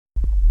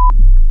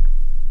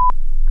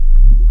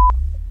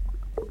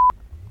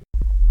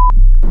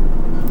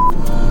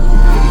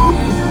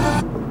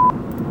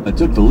I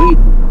took the lead.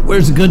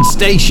 Where's a good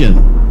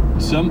station?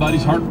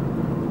 Somebody's heart.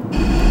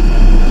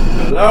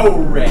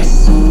 Glory!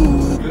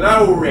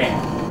 Glory!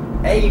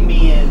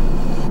 Amen!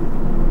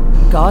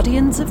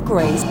 Guardians of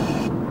Grace.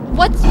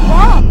 What's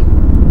wrong?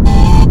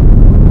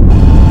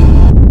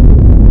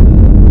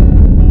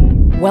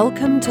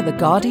 Welcome to the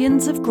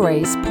Guardians of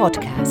Grace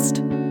podcast.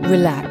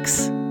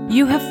 Relax.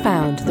 You have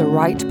found the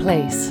right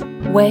place.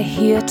 We're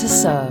here to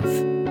serve.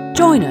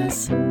 Join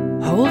us,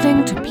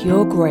 holding to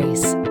pure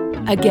grace.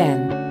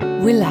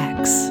 Again,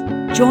 relax.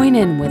 Join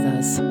in with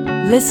us.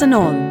 Listen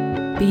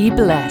on. Be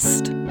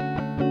blessed.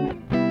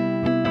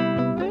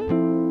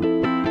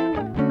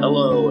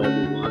 Hello,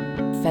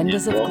 everyone.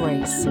 Fenders of Welcome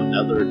Grace. to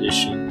another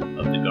edition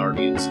of the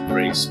Guardians of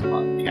Grace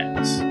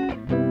podcast.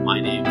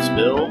 My name's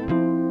Bill,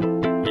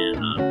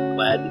 and I'm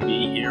glad to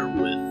be here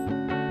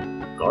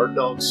with Guard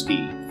Dog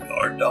Steve.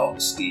 Guard Dog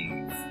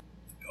Steve,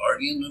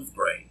 Guardian of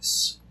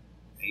Grace.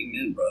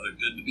 Amen, brother.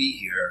 Good to be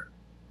here.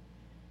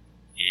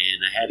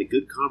 And I had a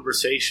good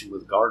conversation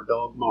with Guard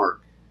Dog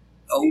Mark.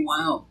 Oh,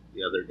 wow.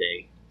 The other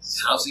day.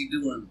 How's he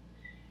doing?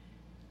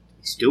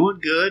 He's doing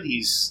good.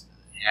 He's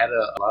had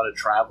a lot of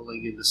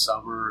traveling in the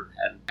summer,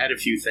 had a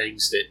few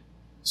things that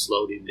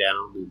slowed him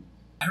down. And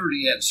I heard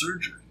he had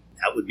surgery.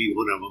 that would be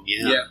one of them,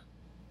 yeah.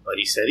 But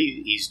he said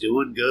he's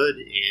doing good,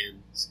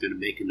 and he's going to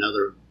make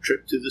another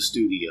trip to the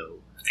studio.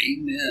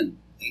 Amen.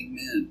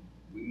 Amen.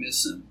 We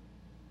miss him.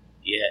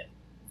 Yeah.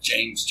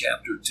 James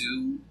chapter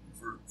 2,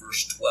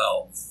 verse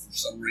 12. For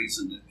some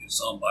reason,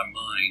 it's on my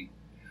mind.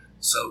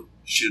 So,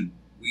 should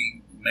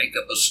we make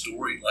up a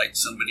story like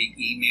somebody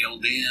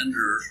emailed in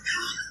or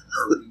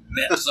we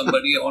met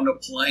somebody on a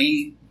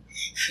plane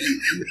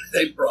and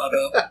they brought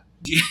up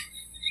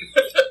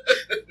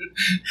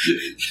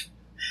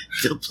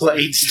The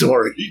plane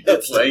story.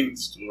 the plane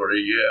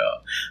story,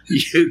 yeah.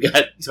 You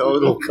got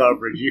total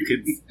coverage.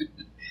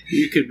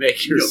 You can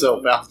make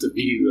yourself out to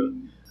be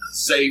the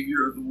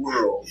Savior of the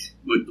world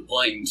with the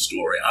plane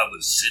story. I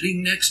was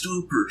sitting next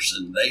to a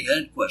person. They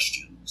had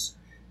questions.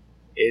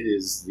 It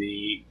is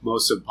the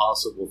most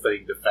impossible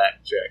thing to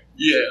fact check.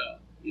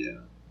 Yeah.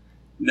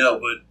 No,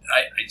 but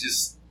I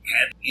just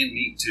had in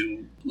me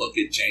to look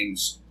at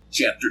James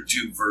chapter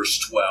 2, verse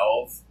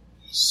 12.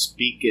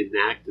 Speak and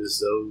act as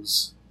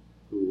those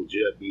who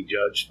will be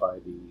judged by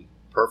the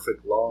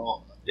perfect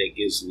law that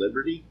gives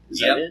liberty. Is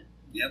that it?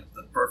 Yep,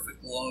 the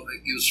perfect law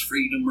that gives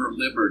freedom or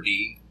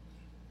liberty.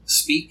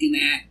 Speak and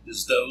act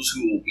as those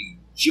who will be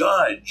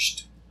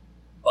judged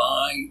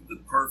by the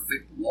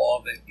perfect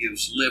law that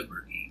gives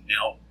liberty.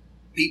 Now,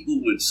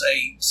 people would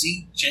say,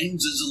 see,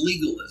 James is a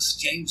legalist.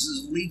 James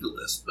is a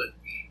legalist. But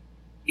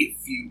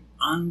if you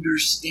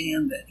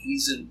understand that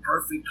he's in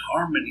perfect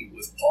harmony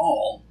with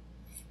Paul,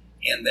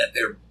 and that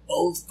they're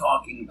both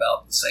talking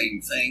about the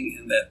same thing,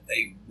 and that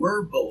they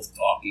were both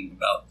talking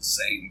about the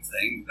same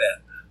thing,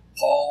 that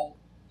Paul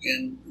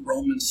in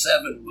Romans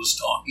 7 was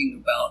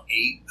talking about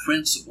a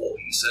principle.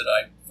 He said,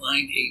 I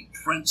find a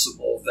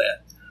principle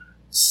that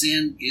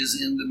sin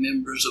is in the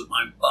members of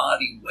my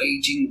body,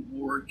 waging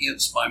war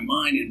against my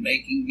mind and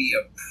making me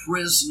a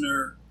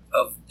prisoner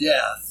of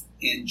death.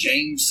 And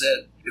James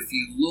said, if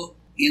you look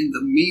in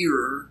the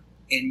mirror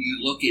and you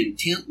look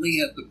intently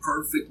at the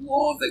perfect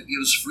law that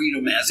gives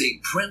freedom as a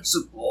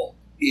principle,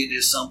 it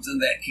is something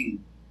that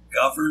can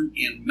govern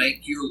and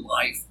make your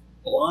life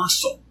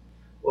blossom.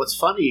 Well, it's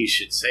funny you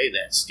should say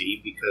that,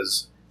 Steve,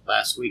 because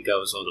last week I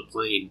was on a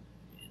plane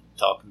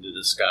talking to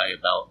this guy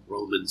about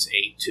Romans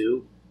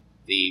 8:2.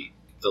 The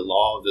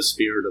law of the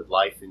Spirit of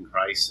life in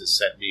Christ has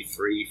set me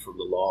free from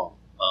the law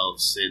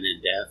of sin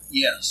and death.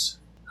 Yes.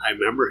 I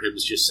remember him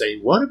just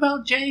saying, what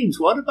about James?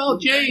 What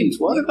about James?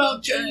 What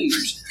about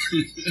James?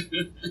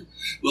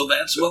 Well,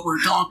 that's what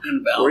we're talking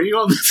about. Were you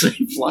on the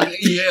same flight?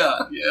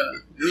 Yeah.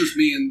 It was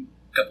me and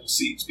a couple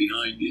seats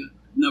behind you.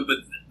 No, but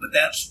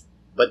that's...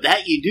 But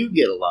that you do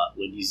get a lot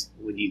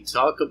when you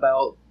talk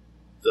about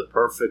the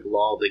perfect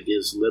law that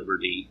gives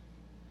liberty.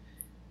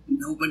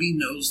 Nobody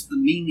knows the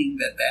meaning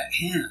that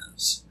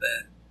has.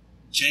 That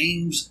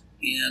James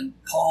and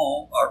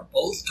Paul are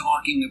both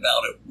talking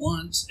about it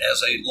once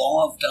as a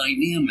law of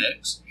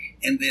dynamics,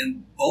 and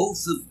then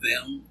both of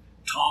them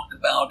talk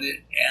about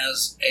it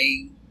as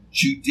a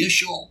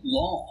judicial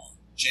law.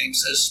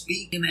 James says,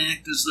 speak and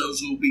act as those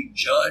who will be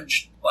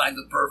judged by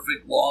the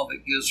perfect law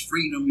that gives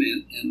freedom.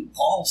 And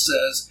Paul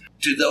says,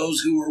 to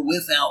those who are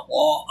without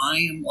law, I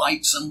am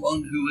like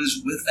someone who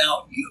is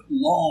without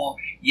law,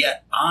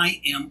 yet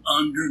I am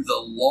under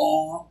the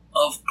law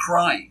of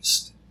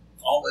Christ.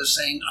 Paul is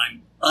saying,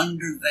 I'm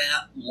under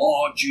that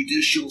law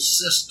judicial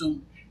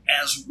system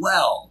as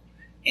well.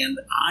 And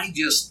I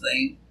just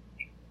think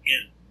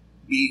it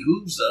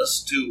behooves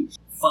us to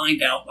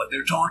find out what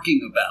they're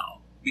talking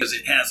about, because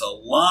it has a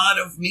lot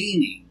of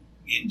meaning.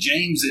 In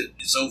James, it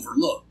is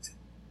overlooked.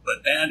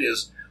 But that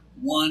is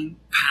one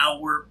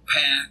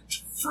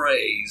power-packed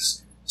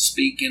phrase,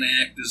 speak and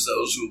act as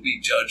those who will be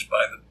judged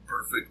by the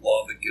perfect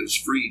law that gives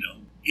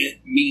freedom. it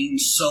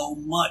means so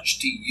much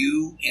to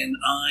you and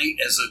I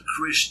as a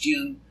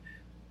Christian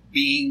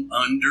being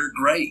under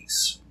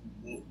grace.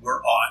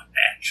 We're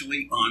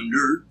actually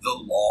under the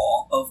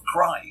law of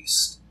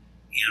Christ.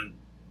 And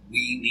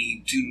we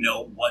need to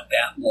know what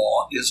that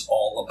law is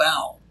all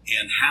about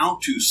and how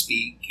to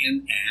speak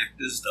and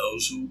act as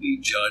those who will be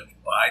judged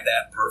by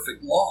that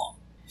perfect law.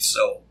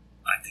 So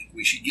I think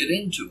we should get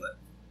into it.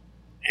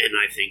 And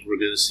I think we're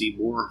going to see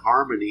more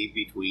harmony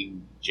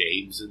between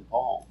James and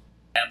Paul.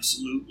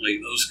 Absolutely.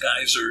 Those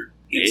guys are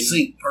in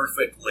sync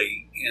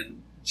perfectly.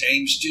 And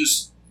James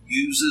just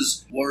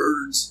uses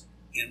words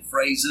and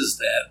phrases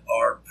that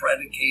are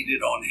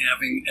predicated on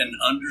having an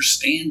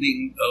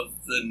understanding of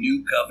the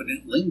new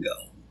covenant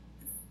lingo.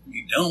 If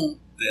you don't,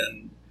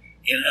 then,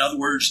 in other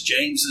words,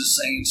 James is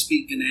saying,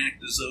 speak and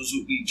act as those who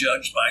will be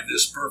judged by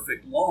this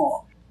perfect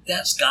law.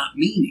 That's got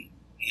meaning.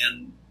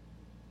 And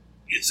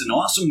it's an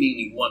awesome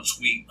meaning once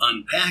we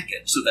unpack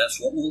it. So that's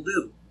what we'll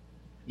do.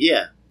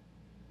 Yeah.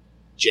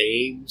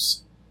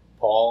 James,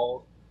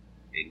 Paul,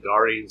 and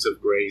Guardians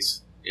of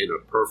Grace in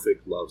a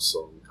perfect love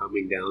song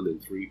coming down in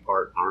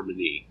 3-part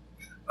harmony.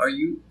 Are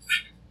you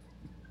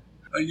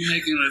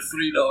making a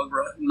Three Dog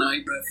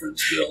Night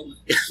reference, Bill?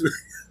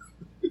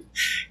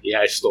 Yeah,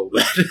 I stole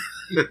that.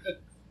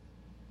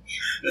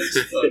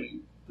 That's funny.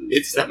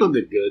 It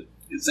sounded good.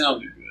 It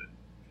sounded good.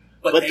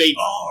 But they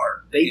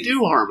are. They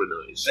do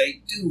harmonize.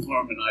 They do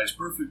harmonize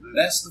perfectly.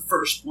 That's the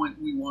first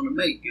point we want to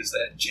make, is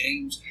that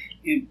James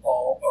and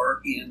Paul are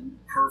in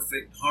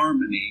perfect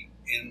harmony,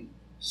 and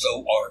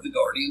so are the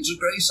Guardians of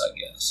Grace, I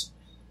guess.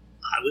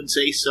 I would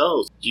say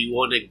so. Do you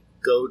want to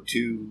go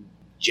to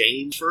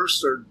James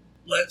first, or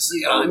let's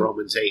see,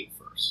 Romans 8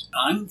 first?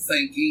 I'm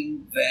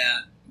thinking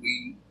that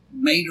we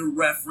made a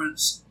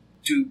reference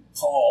to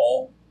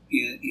Paul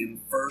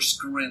in 1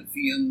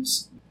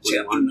 Corinthians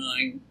chapter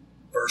 9,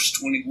 verse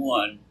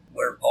 21,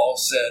 where Paul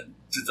said,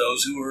 to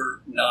those who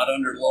are not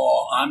under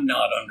law, I'm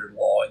not under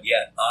law,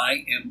 yet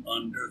I am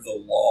under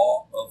the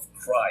law of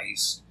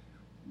Christ.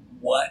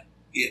 What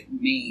it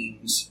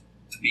means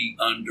to be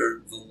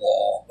under the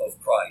law of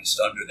Christ,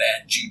 under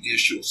that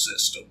judicial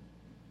system,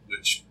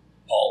 which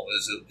Paul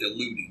is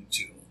alluding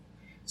to.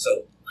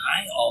 So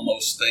I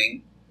almost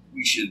think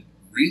we should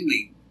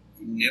really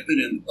nip it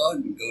in the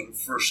bud and go to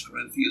 1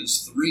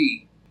 Corinthians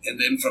 3, and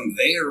then from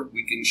there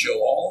we can show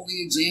all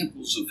the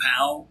examples of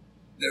how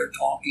they're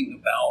talking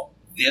about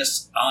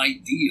this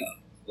idea.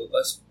 But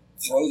let's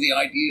throw the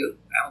idea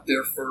out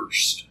there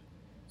first.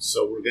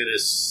 So we're going to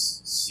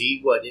see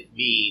what it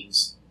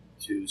means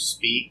to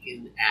speak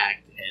and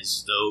act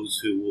as those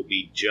who will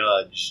be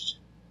judged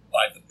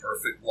by the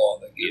perfect law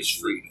that gives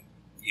freedom.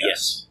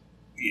 Yes.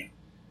 Yeah.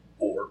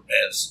 Or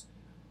as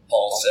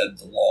Paul said,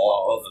 the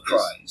law of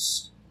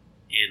Christ.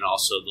 And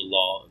also the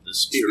law of the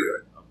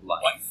Spirit of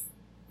life.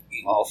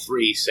 All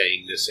three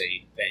saying the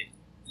same thing.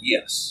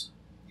 Yes.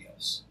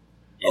 Yes.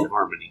 In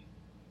harmony.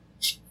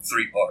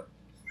 3-part.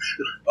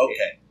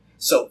 Okay.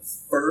 So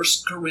 1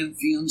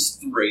 Corinthians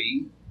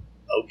 3.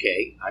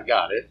 Okay, I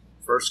got it.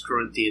 1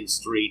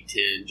 Corinthians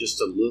 3:10, just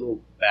a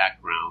little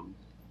background.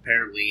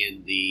 Apparently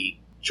in the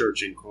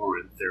church in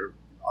Corinth, they're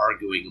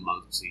arguing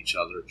amongst each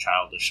other,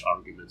 childish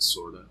arguments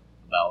sort of,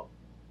 about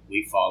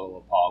we follow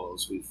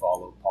Apollos, we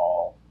follow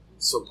Paul.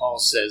 So Paul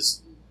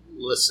says,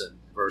 listen,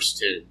 verse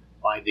 10,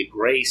 by the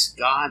grace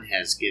God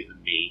has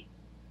given me,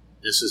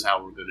 this is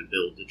how we're going to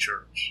build the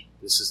church.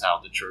 This is how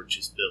the church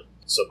is built.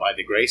 So by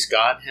the grace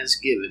God has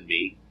given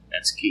me,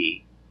 that's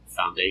key,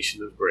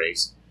 foundation of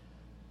grace,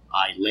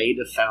 I laid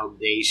a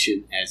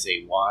foundation as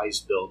a wise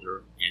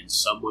builder, and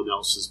someone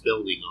else is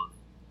building on it.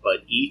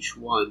 But each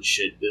one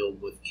should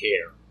build with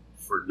care,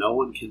 for no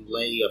one can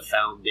lay a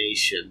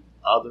foundation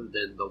other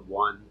than the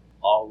one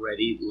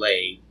already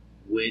laid,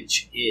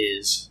 which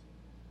is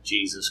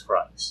Jesus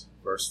Christ.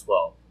 Verse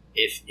 12.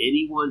 If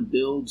anyone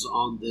builds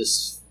on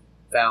this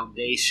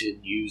foundation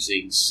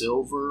using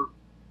silver,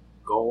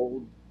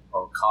 gold,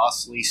 or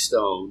costly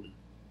stone,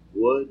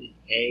 wood,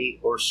 hay,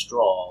 or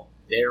straw,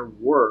 their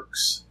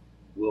works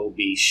will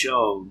be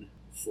shown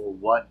for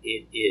what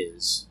it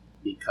is,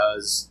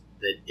 because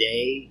the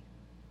day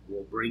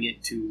will bring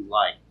it to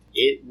light.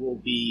 It will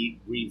be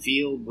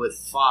revealed with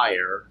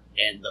fire,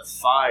 and the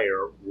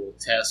fire will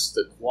test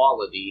the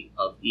quality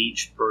of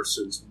each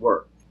person's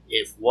work.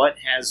 If what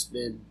has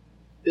been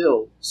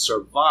built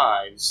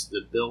survives,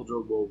 the builder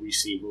will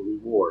receive a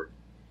reward.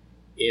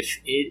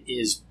 If it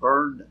is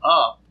burned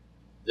up,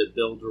 the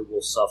builder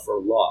will suffer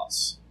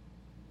loss,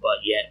 but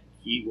yet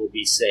he will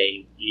be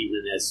saved,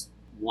 even as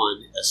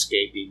one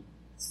escaping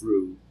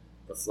through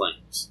the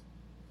flames.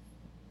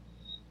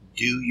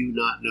 Do you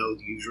not know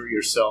that you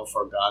yourself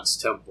are God's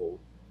temple,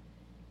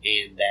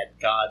 and that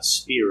God's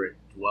Spirit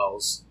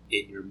dwells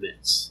in your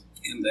midst?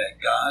 And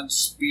that God's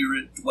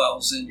Spirit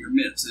dwells in your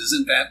midst.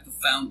 Isn't that the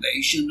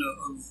foundation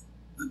of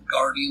the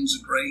Guardians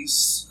of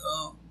Grace?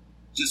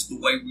 Just the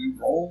way we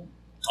roll,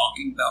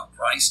 talking about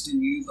Christ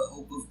in you, the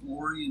hope of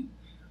glory, and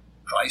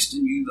Christ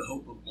in you, the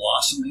hope of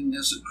blossoming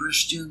as a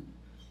Christian.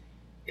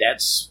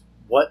 That's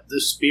what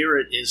the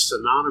Spirit is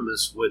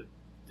synonymous with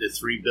the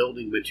three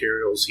building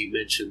materials he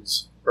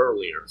mentions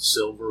earlier,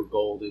 silver,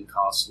 gold, and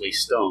costly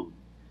stone.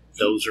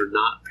 Those are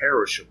not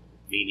perishable,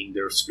 meaning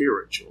they're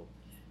spiritual.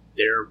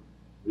 They're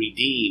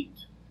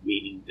redeemed,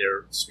 meaning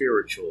they're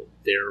spiritual.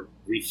 They're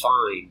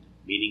refined,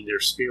 meaning they're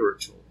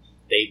spiritual.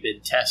 They've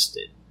been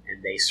tested,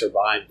 and they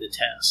survived the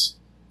test.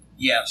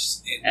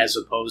 Yes. As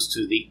opposed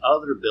to the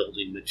other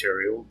building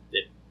material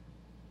that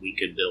we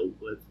could build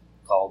with,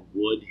 called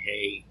wood,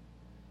 hay,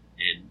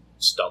 and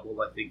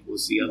stubble, I think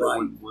was the other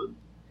one.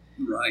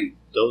 Right.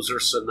 Those are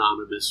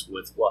synonymous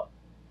with what?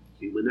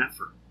 Human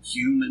effort.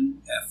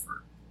 Human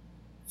effort.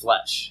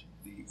 Flesh.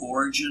 The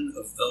origin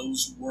of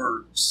those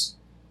works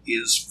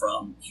is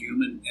from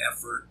human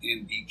effort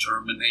and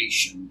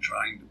determination,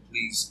 trying to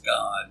please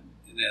God.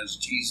 And as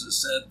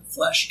Jesus said, the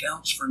flesh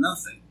counts for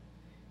nothing.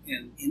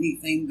 And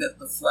anything that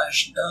the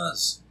flesh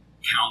does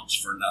counts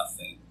for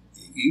nothing.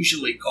 It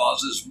usually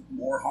causes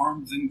more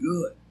harm than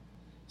good.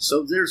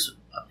 So there's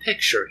a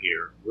picture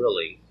here,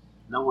 really.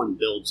 No one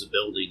builds a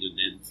building and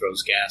then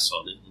throws gas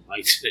on it and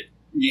lights it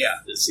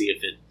to see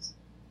if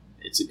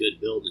it's a good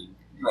building.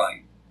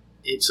 Right.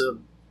 It's a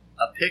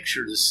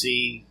picture to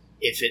see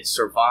if it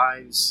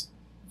survives.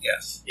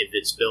 Yes. If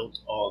it's built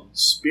on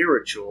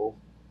spiritual,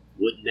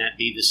 wouldn't that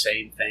be the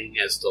same thing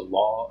as the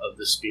law of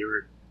the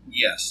Spirit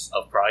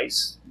of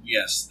Christ?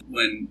 Yes.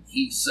 When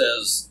he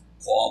says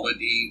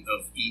quality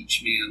of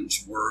each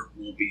man's work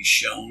will be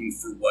shown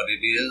for what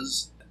it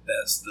is,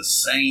 that's the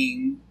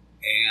same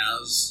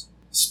as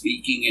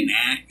speaking and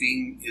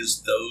acting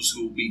is those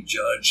who will be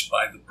judged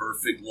by the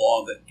perfect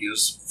law that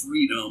gives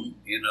freedom.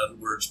 In other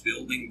words,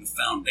 building the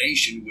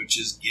foundation, which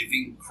is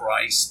giving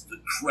Christ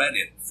the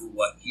credit for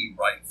what he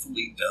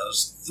rightfully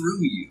does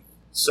through you.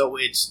 So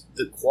it's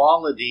the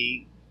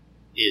quality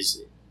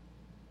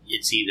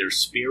it's either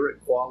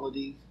spirit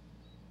quality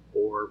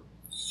or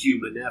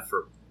human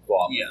effort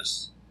quality.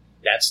 Yes.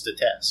 That's the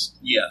test.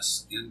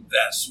 Yes, and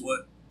that's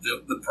what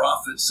the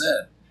prophet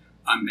said.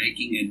 I'm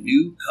making a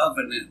new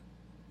covenant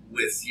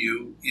with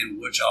you in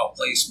which I'll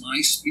place my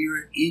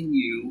spirit in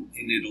you,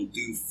 and it'll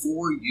do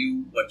for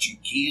you what you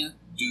can't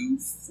do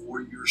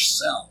for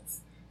yourself.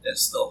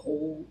 That's the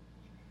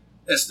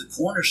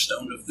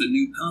cornerstone of the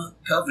new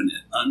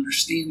covenant,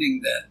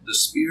 understanding that the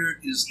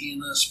Spirit is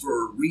in us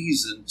for a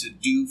reason to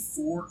do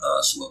for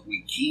us what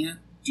we can't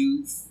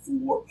do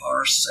for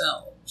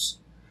ourselves.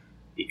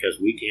 Because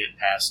we can't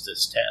pass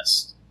this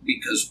test.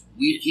 Because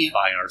we can't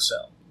by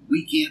ourselves.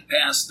 We can't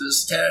pass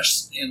this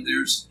test, and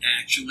there's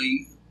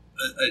actually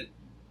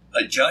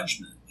a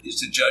judgment.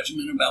 It's a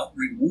judgment about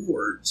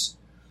rewards.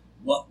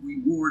 What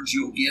rewards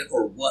you'll get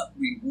or what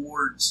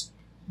rewards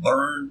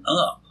burn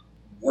up.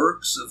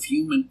 Works of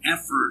human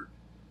effort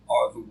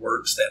are the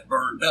works that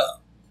burned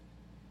up.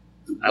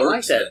 I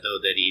like that, though,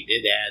 that he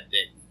did add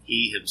that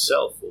he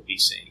himself will be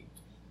saved.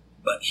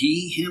 But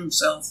he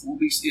himself will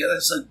be saved. Yeah,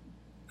 that's an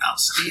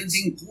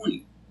outstanding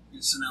point.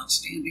 It's an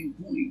outstanding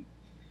point.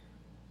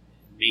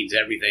 It means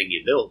everything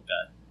you built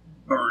got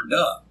burned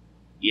up.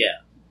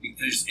 Yeah.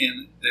 Because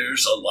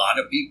there's a lot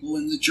of people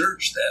in the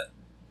church that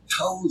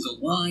toe the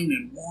line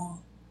and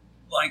walk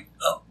like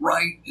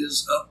upright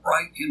as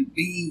upright can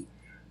be,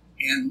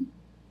 and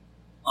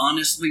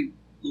honestly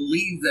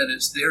believe that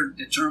it's their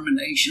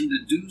determination to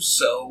do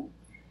so,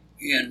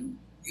 and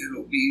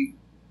it'll be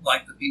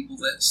like the people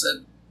that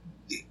said,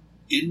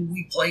 didn't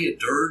we play a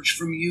dirge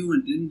from you,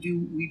 and didn't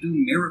we do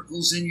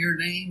miracles in your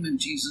name? And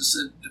Jesus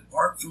said,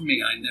 depart from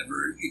me, I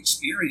never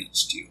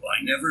experienced you.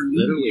 I never knew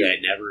Literally, you. I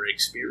never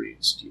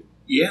experienced you.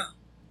 Yeah.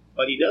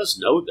 But he does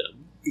know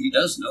them. He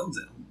does know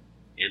them.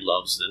 And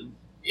loves them.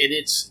 And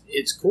it's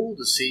cool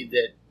to see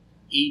that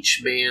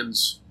each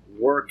man's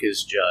work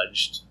is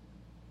judged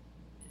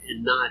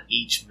and not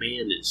each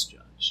man is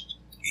judged.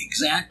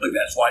 Exactly.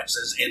 That's why it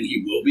says, and he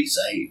will be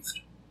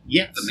saved.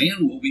 Yes. The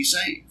man will be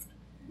saved.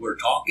 We're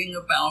talking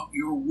about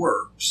your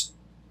works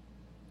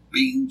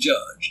being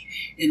judged.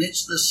 And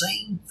it's the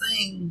same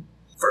thing.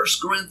 1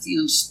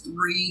 Corinthians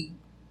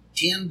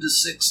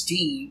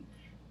 3:10-16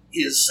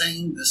 is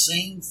saying the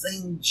same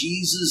thing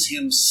Jesus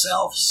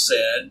himself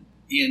said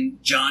in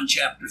John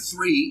chapter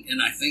 3,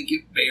 and I think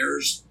it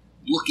bears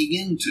looking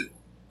into.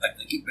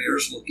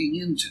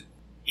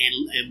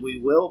 And we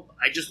will.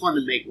 I just want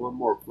to make one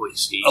more point,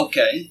 Steve.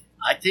 Okay.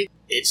 I think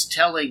it's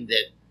telling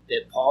that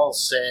Paul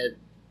said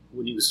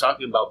when he was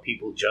talking about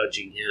people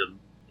judging him,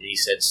 and he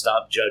said,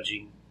 stop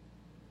judging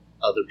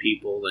other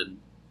people and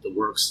the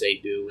works they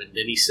do. And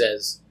then he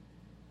says,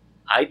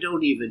 I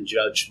don't even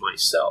judge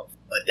myself,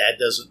 but that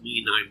doesn't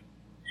mean I'm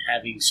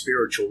having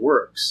spiritual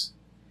works.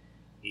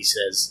 He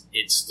says,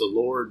 it's the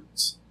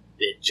Lord's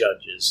that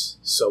judges,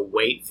 so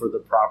wait for the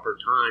proper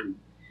time.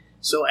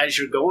 So as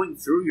you're going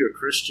through your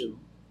Christian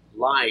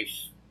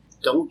life,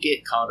 don't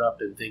get caught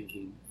up in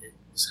thinking,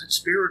 was that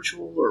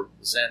spiritual or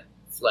was that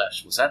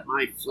flesh? Was that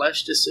my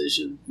flesh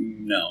decision?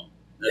 No.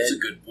 That's a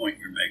good point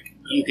you're making,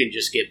 Bill. You can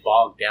just get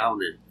bogged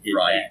down in that.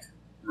 Right.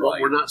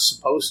 But we're not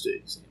supposed to.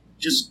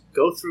 Just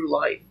go through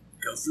life.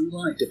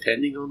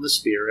 Depending on the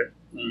Spirit,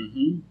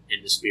 and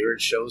the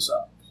Spirit shows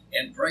up.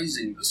 And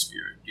praising the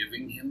Spirit,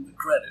 giving him the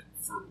credit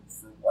for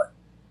what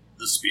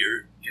the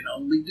Spirit can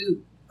only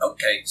do.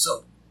 Okay,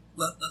 so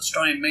let's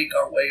try and make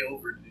our way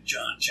over to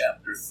John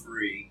chapter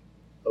 3.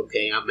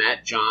 Okay, I'm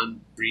at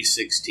John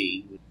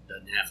 3:16, which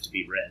doesn't have to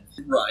be read.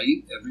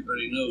 Right,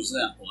 everybody knows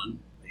that one.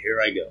 Here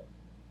I go.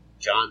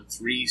 John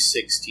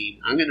 3:16.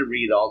 I'm going to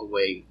read all the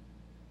way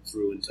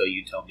through until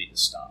you tell me to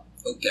stop.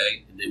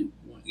 Okay, And then,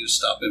 I want you to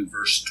stop in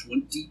verse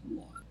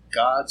 21.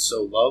 God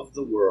so loved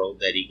the world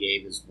that he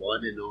gave his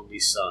one and only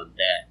Son,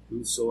 that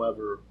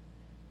whosoever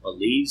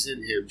believes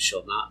in him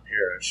shall not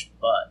perish,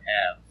 but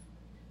have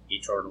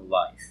eternal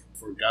life.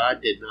 For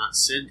God did not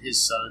send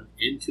his Son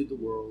into the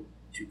world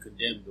to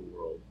condemn the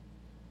world,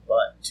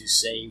 but to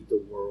save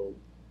the world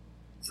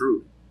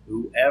through it.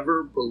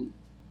 Whoever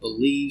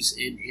believes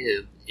in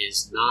him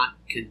is not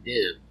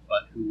condemned,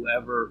 but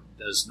whoever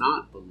does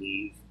not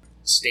believe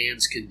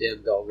stands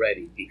condemned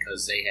already,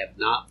 because they have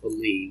not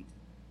believed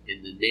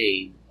in the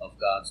name of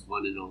God's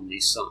one and only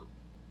Son.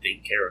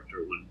 Think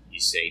character when you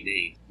say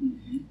name.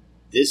 Mm-hmm.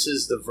 This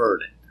is the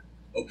verdict.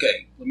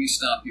 Okay, let me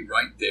stop you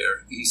right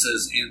there. He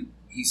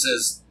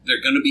says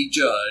they're going to be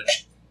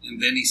judged,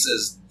 and then he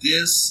says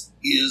this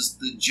is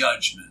the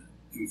judgment.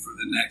 And for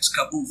the next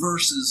couple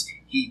verses,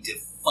 he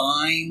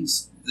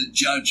defines the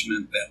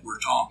judgment that we're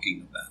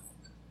talking about.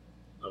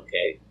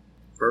 Okay.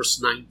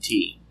 Verse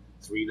 19,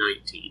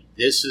 3:19.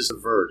 This is the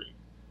verdict.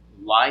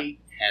 Light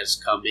has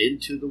come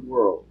into the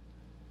world,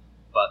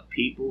 but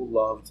people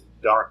loved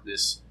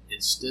darkness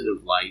instead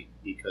of light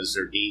because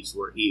their deeds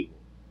were evil.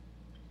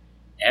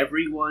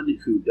 Everyone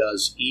who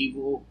does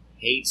evil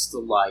hates the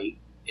light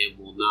and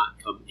will not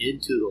come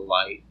into the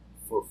light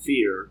for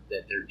fear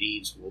that their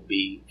deeds will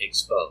be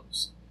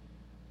exposed.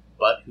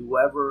 But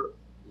whoever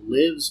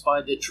lives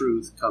by the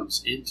truth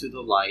comes into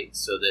the light,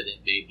 so that it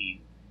may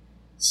be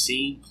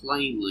seen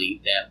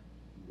plainly that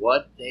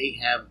what they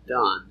have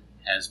done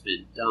has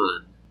been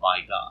done by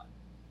God.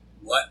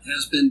 What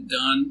has been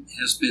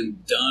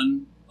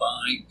done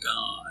by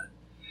God.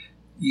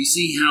 You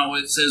see how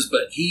it says,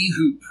 but he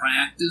who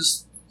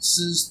practices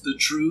the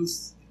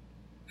truth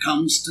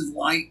comes to the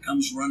light,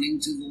 comes running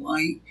to the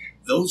light.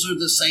 Those are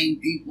the same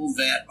people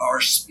that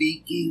are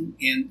speaking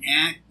and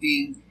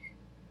acting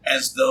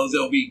as though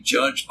they'll be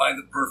judged by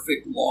the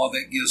perfect law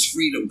that gives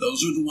freedom.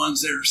 Those are the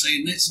ones that are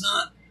saying, it's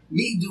not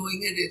me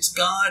doing it, it's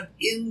God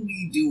in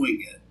me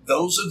doing it.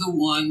 Those are the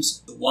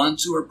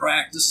ones who are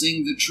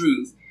practicing the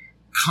truth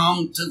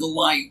come to the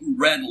light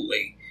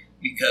readily,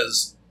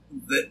 because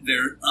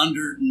they're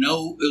under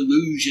no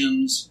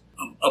illusions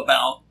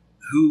about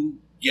who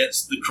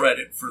gets the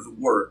credit for the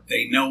work.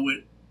 They know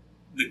it,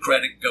 the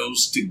credit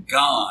goes to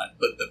God.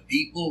 But the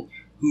people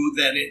who,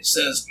 that it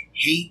says,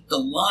 hate the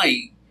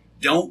light,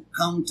 don't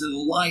come to the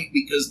light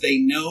because they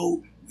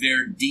know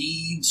their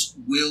deeds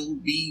will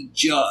be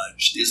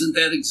judged. Isn't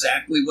that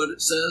exactly what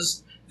it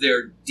says?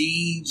 Their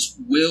deeds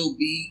will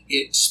be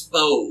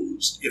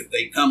exposed if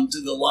they come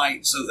to the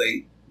light, so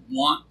they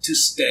want to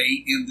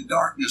stay in the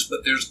darkness.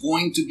 But there's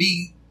going to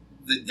be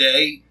the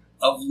day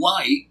of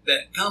light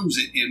that comes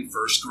in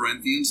 1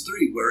 Corinthians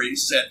 3, where he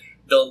said,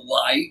 the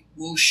light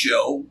will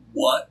show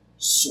what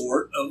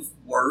sort of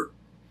work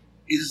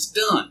is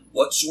done,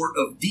 what sort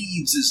of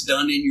deeds is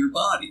done in your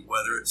body,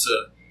 whether it's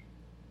a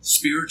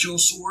spiritual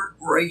sort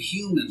or a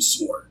human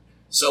sort.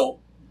 So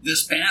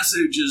this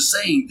passage is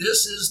saying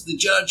this is the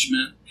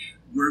judgment.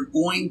 We're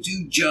going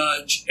to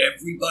judge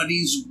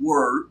everybody's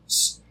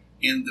works,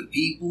 and the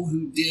people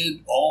who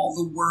did all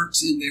the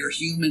works in their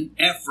human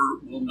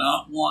effort will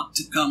not want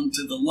to come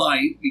to the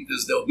light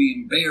because they'll be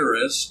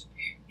embarrassed,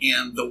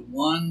 and the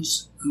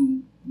ones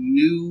who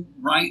knew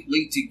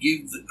rightly to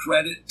give the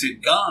credit to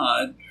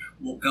God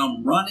will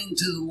come running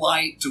to the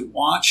light to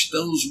watch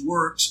those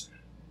works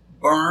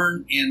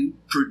burn and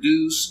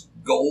produce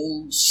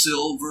gold,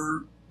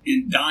 silver,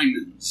 and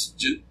diamonds.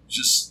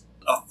 Just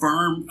a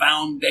firm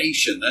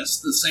foundation. That's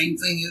the same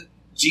thing that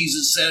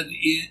Jesus said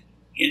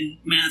in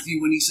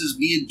Matthew when he says,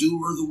 be a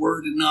doer of the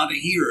word and not a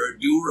hearer. A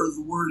doer of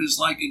the word is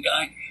like a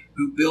guy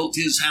who built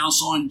his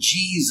house on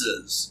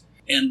Jesus.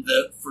 And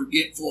the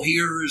forgetful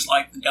hearer is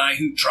like the guy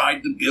who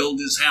tried to build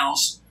his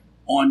house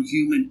on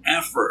human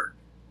effort.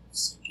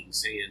 Sinking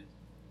sand.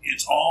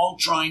 It's all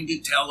trying to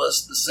tell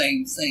us the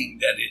same thing,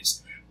 that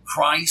it's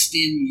Christ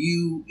in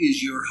you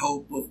is your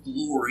hope of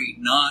glory,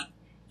 not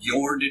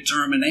your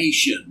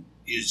determination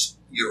is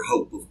your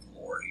hope of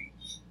glory.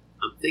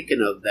 I'm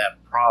thinking of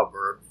that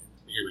proverb,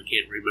 and I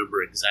can't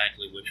remember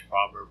exactly which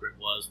proverb it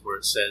was, where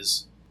it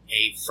says,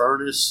 a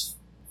furnace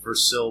for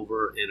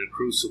silver and a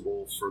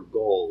crucible for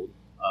gold,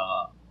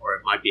 or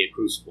it might be a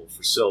crucible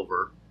for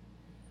silver,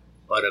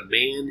 but a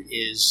man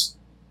is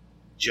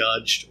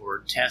judged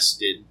or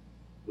tested,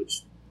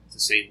 which the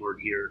same word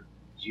here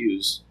is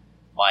used,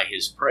 by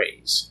his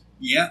praise.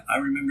 Yeah, I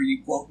remember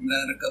you quoting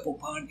that a couple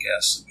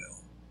podcasts ago.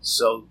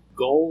 So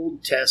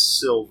gold tests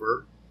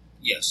silver,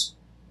 Yes.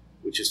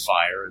 which is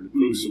fire, and the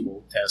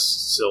crucible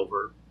tests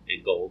silver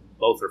and gold.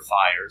 Both are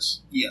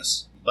fires.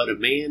 Yes. But a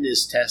man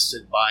is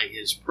tested by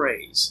his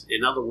praise.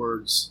 In other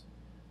words,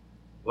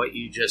 what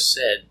you just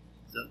said,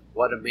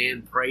 what a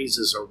man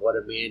praises or what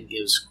a man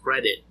gives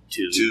credit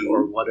to,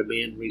 or what a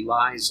man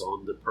relies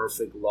on, the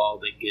perfect law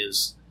that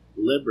gives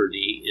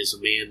liberty, is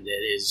a man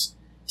that is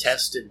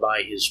tested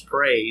by his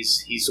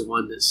praise. He's the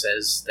one that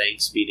says,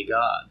 thanks be to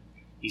God.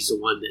 He's the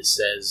one that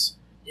says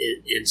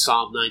in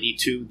Psalm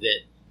 92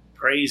 that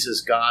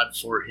praises God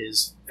for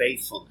his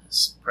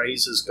faithfulness,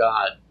 praises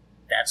God.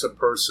 That's a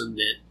person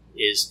that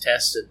is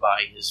tested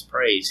by his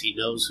praise. He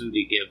knows who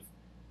to give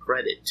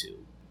credit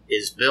to.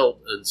 Is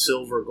built on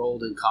silver,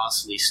 gold, and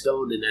costly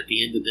stone, and at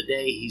the end of the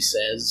day, he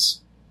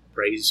says,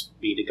 praise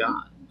be to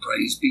God.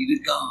 Praise be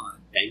to God.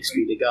 Thanks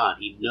be to God.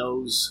 He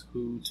knows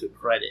who to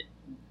credit.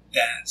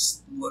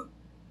 That's what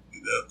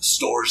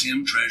stores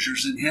him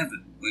treasures in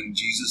heaven. When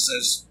Jesus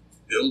says,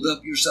 build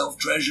up yourself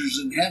treasures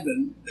in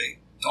heaven, they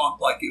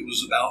talk like it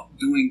was about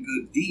doing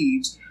good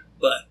deeds,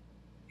 but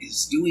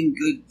it's doing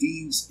good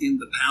deeds in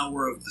the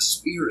power of the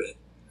Spirit,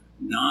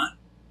 not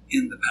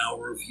in the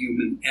power of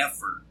human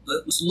effort.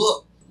 Let's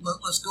look.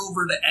 Let's go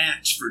over to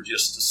Acts for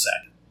just a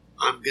second.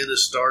 I'm going to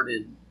start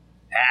in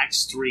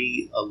Acts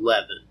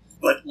 3:11.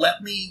 But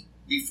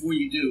before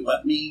you do,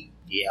 let me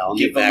I'll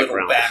give a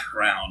little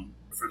background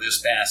for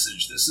this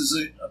passage. This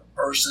is a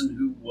person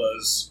who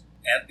was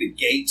at the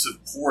gates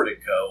of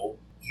Portico.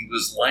 He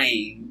was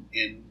lame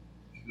and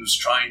he was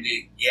trying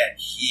to get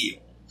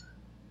healed.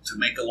 To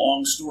make a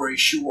long story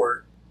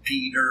short,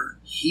 Peter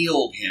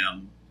healed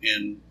him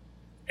and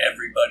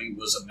everybody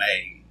was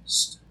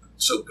amazed.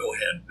 So go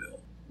ahead, Bill.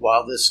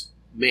 While this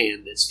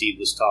man that Steve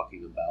was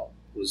talking about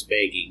was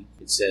begging,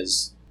 it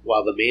says,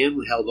 while the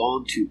man held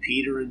on to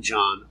Peter and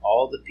John,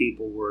 all the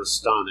people were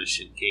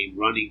astonished and came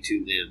running to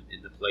them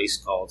in the place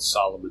called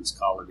Solomon's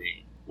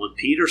Colonnade. When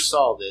Peter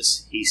saw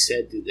this, he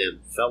said to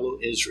them, fellow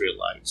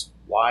Israelites,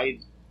 why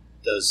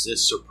does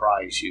this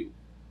surprise you?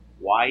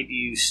 Why do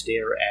you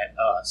stare at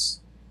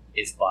us,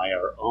 if by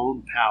our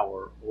own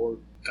power or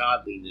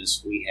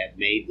godliness we had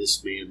made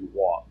this man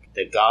walk?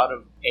 The God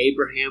of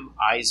Abraham,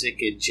 Isaac,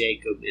 and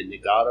Jacob, and the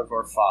God of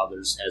our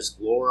fathers has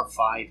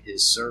glorified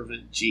his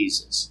servant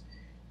Jesus.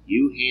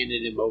 You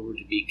handed him over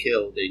to be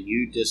killed, and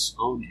you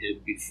disowned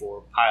him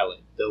before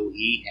Pilate, though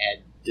he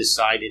had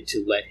decided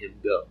to let him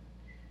go.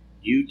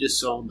 You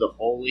disowned the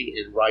holy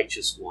and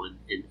righteous one,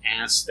 and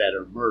asked that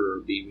a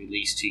murderer be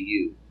released to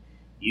you.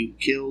 You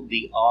killed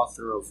the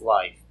author of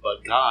life,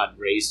 but God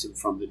raised him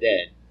from the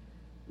dead.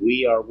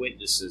 We are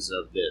witnesses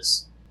of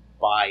this.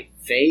 By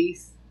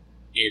faith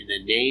in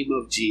the name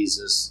of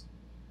Jesus,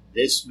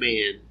 this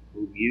man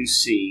whom you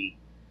see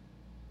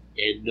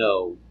and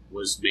know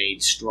was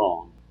made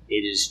strong.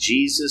 It is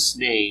Jesus'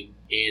 name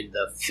and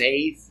the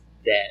faith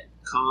that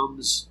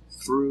comes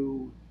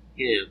through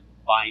him,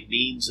 by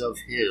means of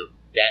him,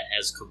 that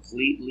has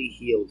completely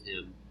healed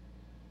him,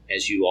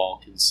 as you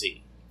all can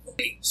see.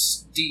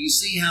 Do you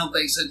see how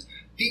they said,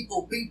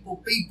 people,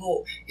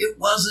 it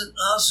wasn't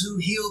us who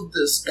healed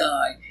this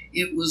guy.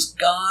 It was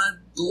God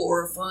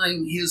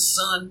glorifying his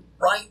Son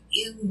right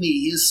in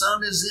me. His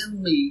Son is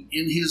in me,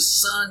 and his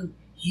Son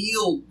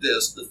healed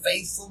this. The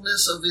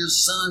faithfulness of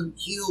his Son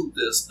healed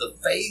this. The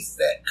faith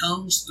that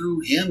comes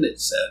through him, it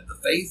said.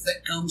 The faith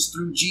that comes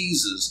through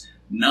Jesus.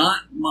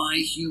 Not my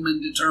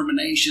human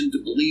determination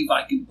to believe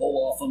I can pull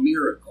off a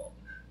miracle,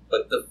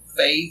 but the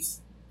faith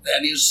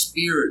that is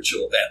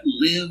spiritual, that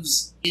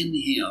lives in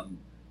him,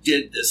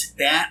 did this.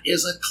 That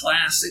is a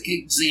classic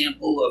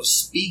example of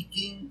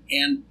speaking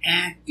and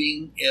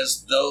acting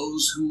as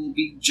those who will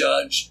be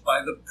judged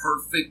by the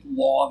perfect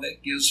law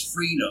that gives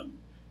freedom.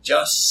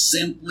 Just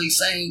simply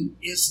saying,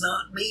 it's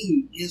not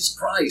me, it's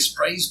Christ.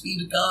 Praise be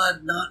to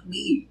God, not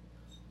me.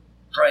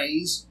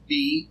 Praise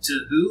be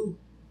to who?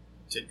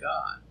 To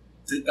God.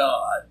 To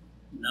God,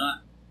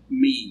 not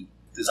me,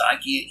 because I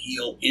can't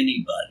heal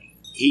anybody.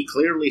 He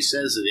clearly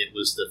says that it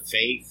was the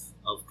faith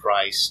of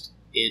Christ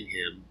in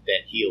him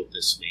that healed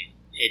this man.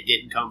 It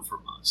didn't come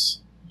from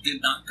us.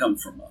 Did not come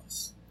from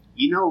us.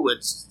 You know,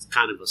 it's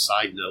kind of a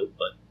side note,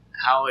 but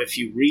how if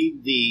you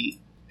read the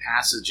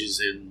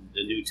passages in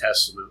the New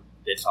Testament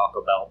that talk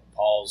about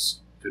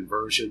Paul's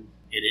conversion,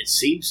 and it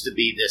seems to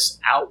be this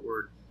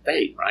outward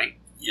thing, right?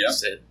 Yeah.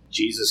 That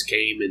Jesus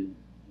came and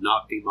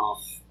knocked him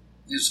off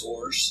his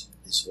horse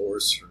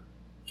or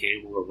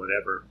camel or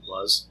whatever it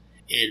was,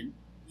 and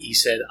he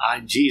said,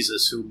 I'm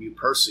Jesus whom you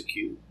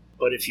persecute.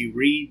 But if you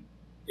read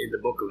in the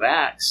book of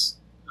Acts,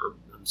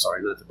 I'm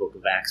sorry, not the book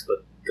of Acts,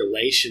 but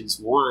Galatians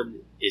 1,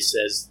 it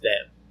says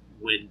that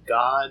when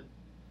God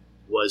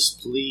was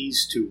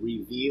pleased to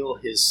reveal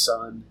his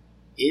Son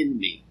in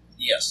me.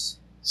 Yes.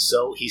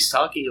 So he's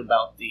talking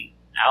about the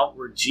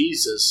outward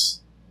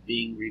Jesus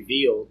being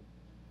revealed.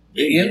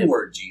 The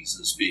inward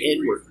Jesus being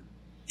revealed.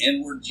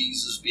 Inward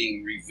Jesus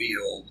being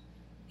revealed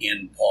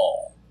in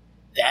Paul.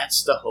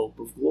 That's the hope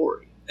of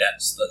glory.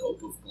 That's the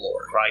hope of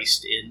glory.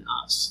 Christ in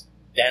us.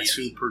 That's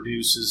who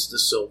produces the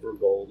silver,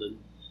 gold, and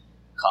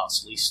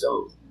costly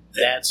stone.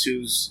 That's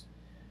whose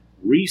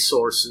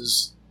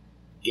resources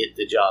get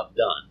the job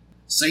done.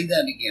 Say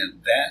that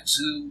again. That's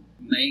who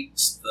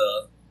makes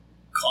the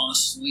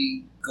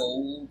costly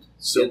gold,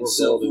 silver,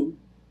 gold, and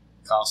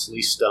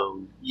costly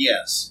stone.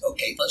 Yes.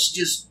 Okay, let's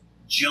just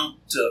jump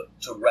to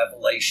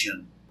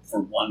Revelation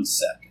for 1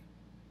 second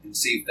and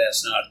see if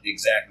that's not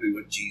exactly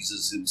what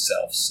Jesus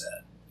himself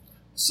said.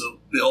 So,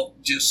 Bill,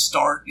 just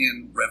start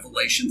in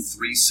Revelation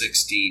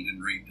 3:16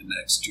 and read the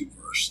next two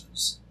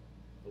verses.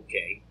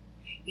 Okay.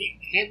 Hey,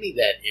 hand me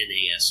that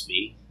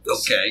NASB.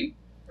 Okay.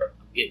 I'm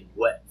getting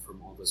wet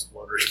from all this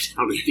water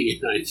down at the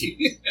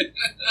NIV.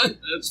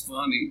 That's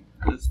funny.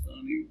 That's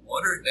funny.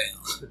 Water it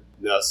down.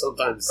 No,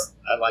 sometimes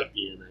I like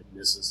the NIV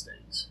misses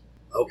things.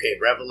 Okay,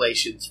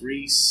 Revelation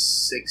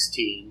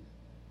 3:16,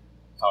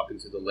 talking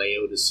to the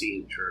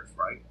Laodicean church,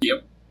 right?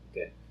 Yep.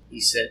 Okay.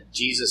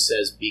 Jesus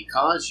says,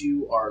 because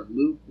you are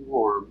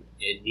lukewarm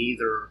and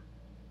neither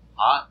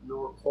hot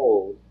nor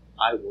cold,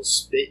 I will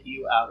spit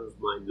you out of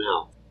my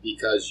mouth.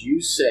 Because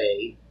you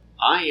say,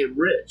 I am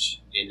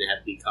rich and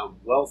have become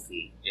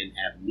wealthy and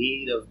have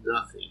need of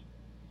nothing.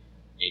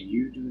 And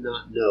you do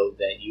not know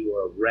that you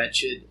are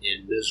wretched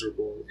and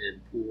miserable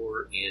and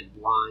poor and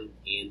blind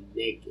and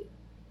naked.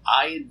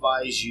 I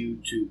advise you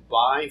to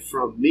buy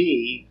from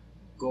me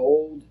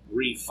gold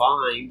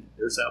refined,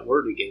 there's that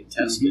word again,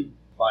 tested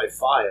by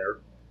fire,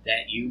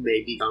 that you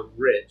may become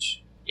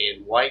rich,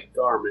 and white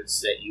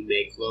garments that you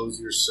may clothe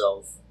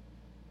yourself,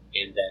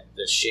 and that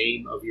the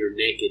shame of your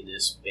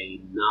nakedness may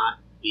not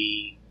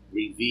be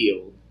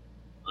unveiled,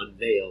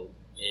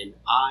 and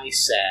eye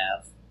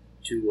salve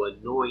to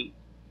anoint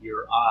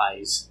your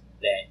eyes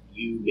that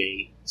you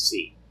may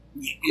see.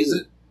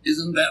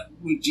 Isn't that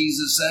what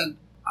Jesus said?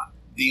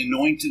 The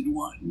anointed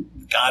one,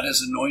 God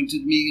has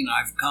anointed me, and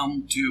I've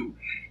come to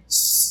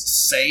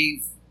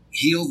save,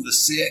 heal the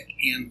sick,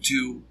 and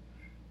to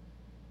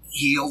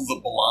heal the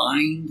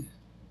blind.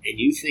 And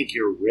you think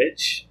you're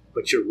rich,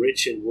 but you're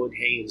rich in wood,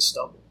 hay, and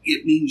stubble.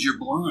 It means you're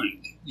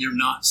blind. You're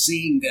not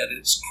seeing that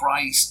it's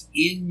Christ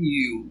in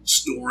you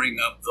storing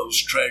up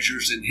those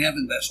treasures in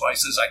heaven. That's why it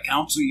says, I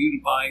counsel you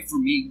to buy for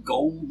me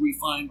gold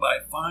refined by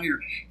fire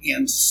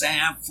and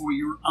salve for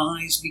your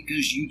eyes,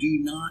 because you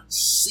do not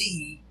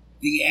see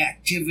the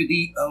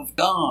activity of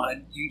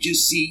God. You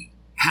just see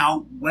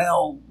how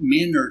well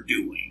men are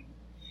doing.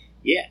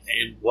 Yeah,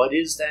 and what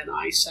is that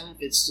eye salve?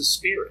 It's the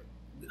Spirit.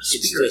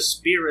 It's the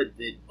Spirit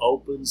that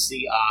opens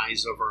the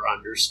eyes of our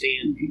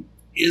understanding.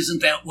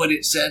 Isn't that what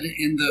it said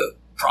in the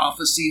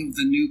prophecy of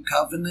the new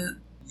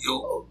covenant?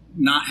 You'll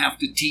not have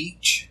to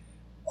teach.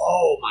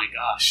 Oh my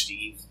gosh,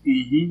 Steve.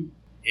 Mm-hmm.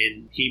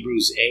 In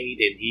Hebrews 8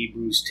 and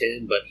Hebrews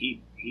 10, but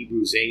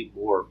Hebrews 8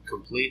 more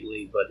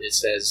completely, but it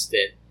says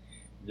that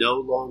no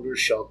longer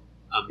shall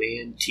a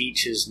man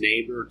teach his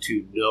neighbor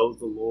to know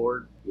the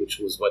Lord, which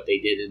was what they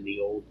did in the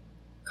old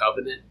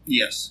covenant.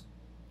 Yes.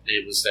 And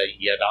it was the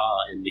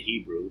yada in the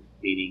Hebrew,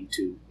 meaning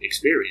to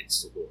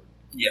experience the Lord.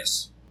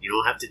 Yes. You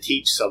don't have to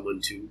teach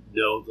someone to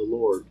know the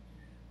Lord.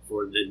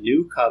 For the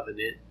new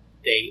covenant,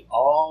 they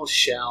all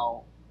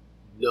shall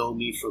know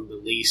me from the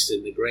least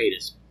and the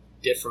greatest.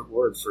 Different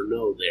word for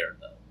know there,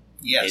 though.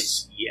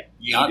 Yes.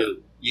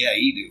 Edu. Yeah,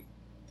 edu.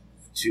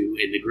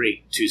 In the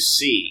Greek, to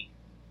see.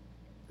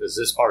 Because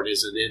this part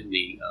isn't in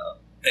the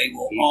they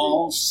will Hebrew.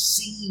 all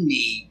see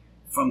me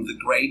from the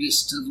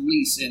greatest to the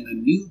least. In the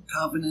new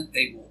covenant,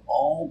 they will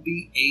all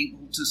be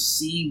able to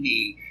see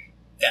me.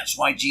 That's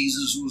why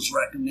Jesus was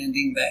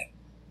recommending that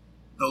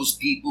those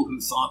people who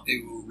thought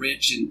they were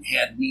rich and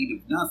had need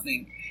of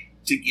nothing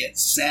to get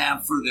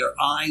salve for their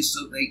eyes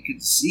so they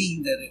could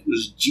see that it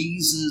was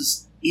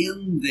Jesus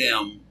in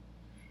them.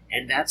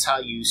 And that's how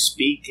you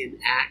speak and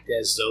act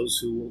as those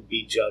who will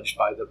be judged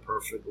by the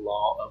perfect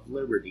law of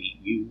liberty.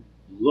 You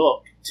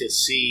look to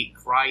see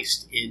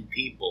Christ in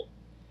people.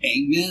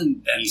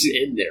 Amen. He's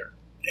in there.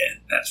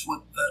 That's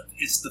what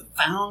it's the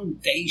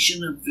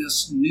foundation of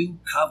this new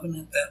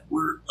covenant that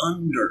we're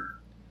under.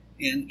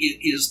 And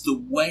it is the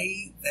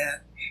way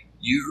that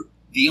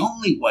the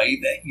only way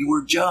that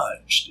you're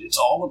judged. It's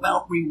all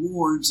about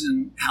rewards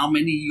and how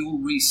many you'll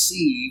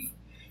receive.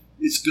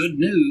 It's good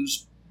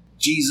news.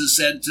 Jesus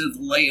said to the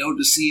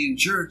Laodicean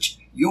church,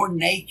 you're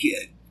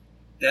naked.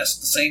 That's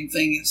the same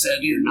thing it said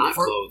You're not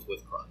clothed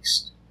with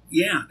Christ.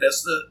 Yeah,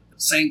 that's the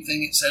same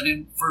thing it said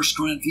in 1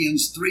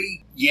 Corinthians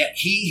 3. Yet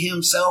he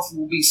himself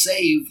will be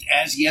saved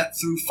as yet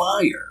through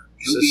fire.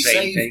 He'll be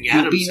saved.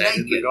 He'll be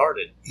naked. In the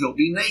garden. He'll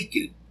be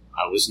naked.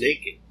 I was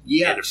naked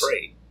Yes. and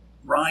afraid.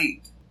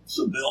 Right.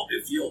 So, Bill,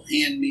 if you'll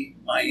hand me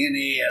my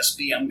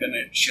NASB, I'm going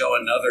to show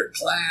another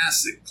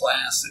classic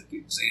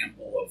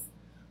example of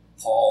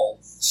Paul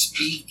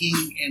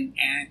speaking and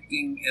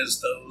acting as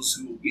those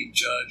who will be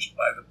judged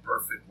by the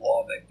perfect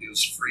law that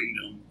gives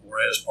freedom. Or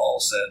as Paul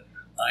said,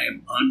 I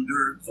am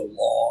under the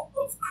law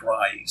of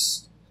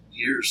Christ.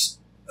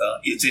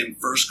 It's in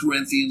 1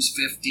 Corinthians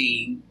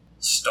 15,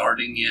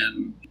 starting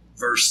in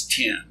verse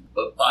 10.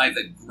 But by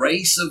the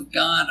grace of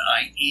God,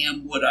 I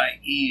am what I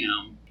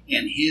am,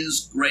 and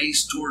his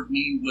grace toward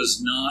me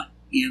was not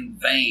in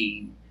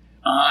vain.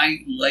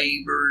 I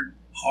labored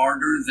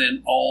harder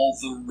than all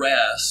the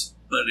rest,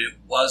 but it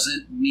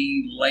wasn't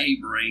me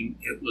laboring.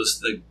 It was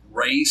the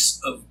grace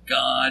of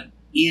God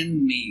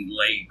in me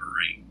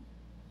laboring.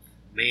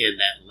 Man,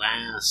 that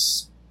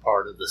last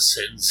part of the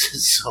sentence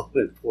is so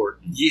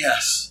important.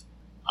 Yes.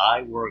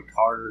 I worked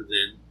harder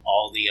than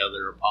all the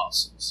other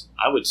apostles.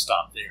 I would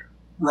stop there.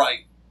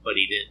 Right. But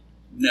he didn't.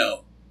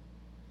 No.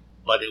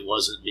 But it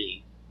wasn't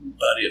me.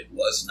 But it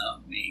was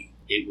not me.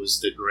 It was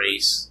the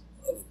grace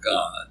Of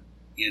God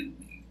in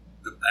me,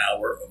 the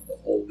power of the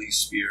Holy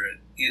Spirit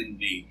in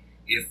me.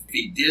 If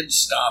he did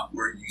stop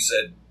where you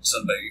said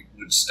somebody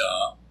would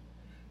stop,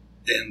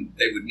 then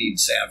they would need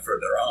salve for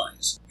their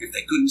eyes. If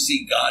they couldn't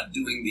see God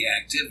doing the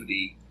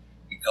activity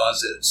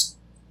because it's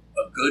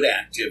a good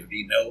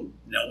activity,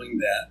 knowing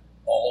that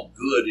all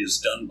good is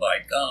done by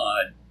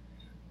God,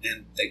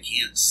 then they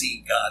can't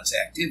see God's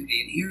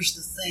activity. And here's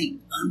the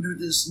thing, under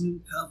this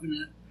new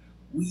covenant,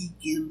 we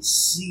can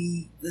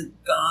see the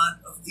God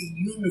of the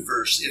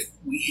universe if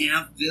we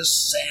have this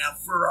salve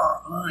for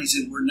our eyes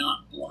and we're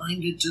not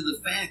blinded to the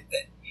fact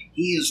that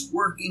he is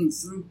working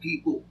through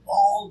people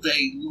all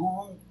day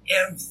long,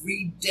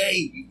 every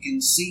day. You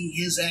can see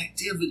his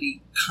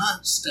activity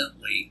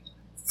constantly.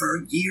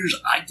 For years,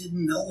 I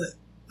didn't know it,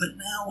 but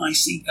now I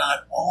see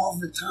God all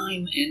the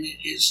time, and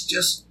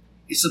it's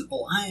a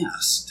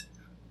blast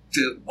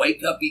to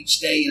wake up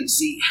each day and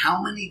see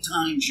how many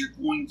times you're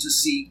going to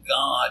see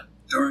God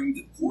during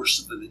the course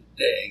of the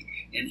day,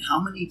 and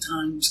how many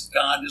times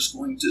God is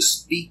going to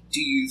speak to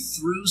you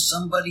through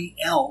somebody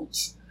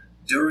else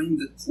during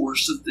the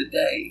course of the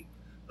day.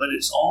 But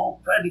it's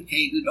all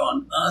predicated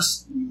on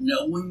us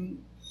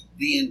knowing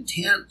the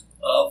intent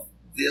of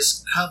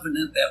this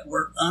covenant that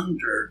we're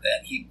under,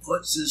 that he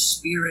puts his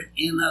Spirit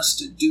in us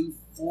to do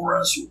for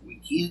us what we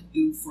can't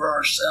do for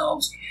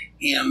ourselves.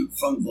 And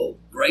from the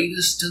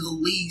greatest to the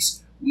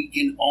least, we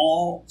can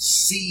all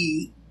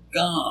see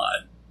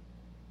God.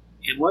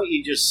 And what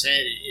you just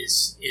said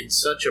is in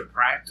such a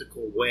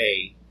practical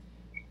way,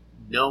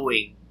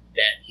 knowing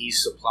that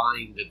he's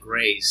supplying the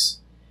grace.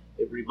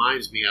 It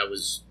reminds me, I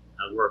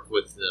work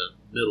with the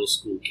middle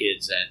school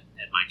kids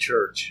at my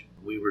church.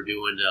 We were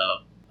doing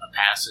a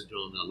passage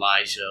on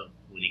Elijah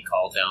when he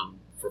called down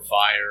for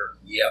fire.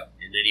 Yep.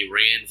 And then he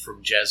ran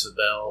from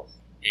Jezebel,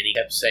 and he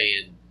kept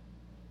saying,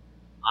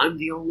 I'm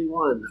the only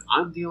one,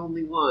 I'm the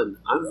only one,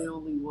 I'm the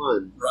only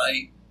one.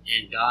 Right.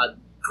 And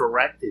God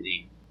corrected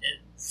him.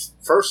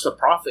 First, the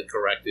prophet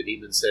corrected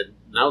him and said,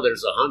 "No,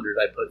 there's 100.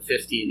 I put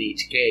 50 in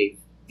each cave."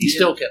 He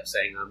still kept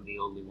saying, "I'm the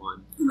only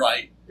one."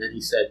 Right. Then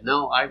he said,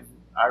 "No, I've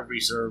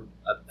reserved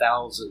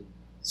 1,000,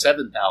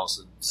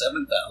 7,000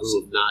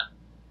 who have not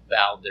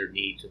bowed their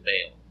knee to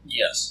Baal."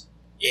 Yes.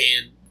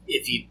 And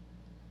if you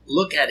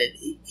look at it,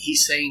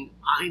 he's saying,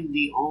 "I'm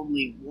the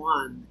only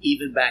one."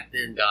 Even back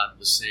then, God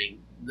was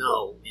saying,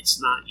 "No, it's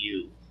not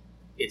you.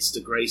 It's the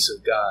grace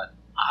of God.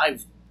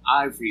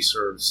 I've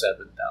reserved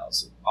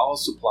 7,000. I'll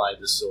supply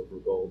the silver,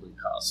 gold, and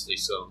costly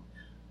stone.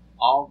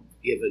 I'll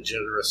give a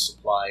generous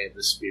supply of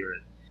the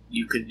Spirit.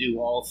 You can do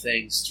all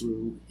things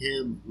through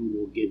him who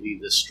will give you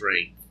the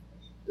strength."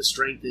 The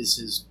strength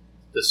is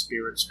the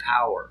Spirit's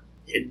power.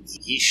 And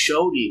he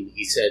showed him,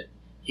 he said,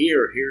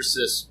 here's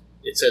this.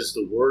 It says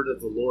the word of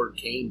the Lord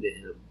came to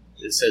him.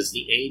 It says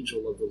the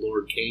angel of the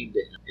Lord came to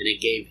him. And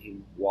it gave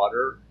him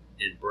water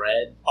and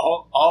bread.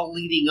 All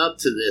leading up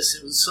to this.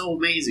 It was so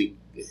amazing.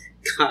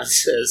 God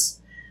says,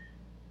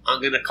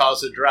 "I'm going to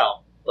cause a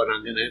drought, but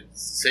I'm going to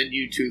send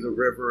you to the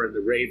river and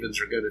the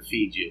ravens are going to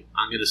feed you.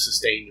 I'm going to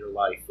sustain your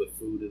life with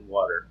food and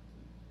water."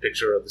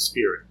 Picture of the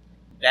Spirit.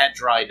 That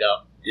dried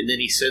up, and then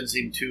he sends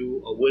him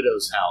to a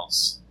widow's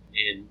house,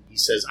 and he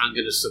says, "I'm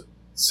going to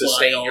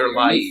sustain your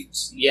life."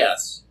 Needs.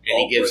 Yes.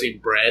 And he gives him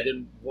bread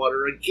and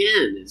water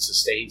again and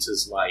sustains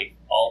his life.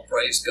 All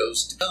praise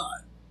goes to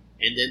God.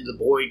 And then the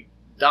boy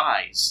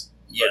dies.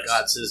 Yes. But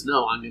God says,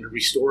 "No, I'm going to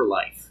restore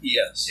life."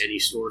 Yes. And he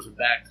restores him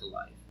back to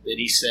life. Then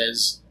he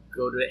says,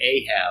 "Go to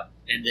Ahab."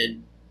 And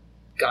then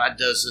God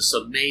does this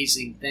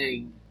amazing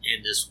thing,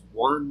 and this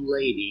one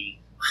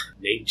lady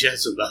named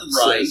Jezebel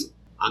says,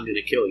 "I'm going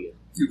to kill you."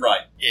 You're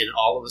right. And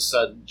all of a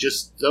sudden,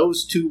 just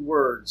those two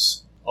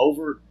words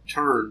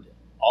overturned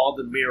all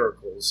the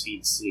miracles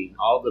he'd seen,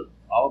 all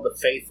the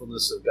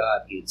faithfulness of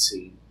God he had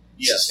seen,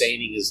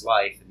 sustaining his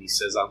life. And he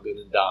says, "I'm going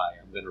to die.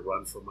 I'm going to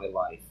run for my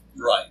life."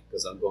 Right.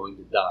 Because I'm going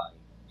to die.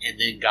 And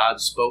then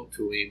God spoke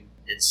to him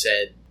and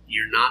said,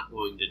 "You're not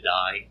going to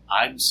die.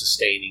 I'm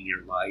sustaining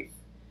your life.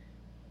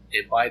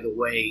 And by the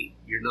way,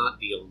 you're not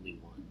the only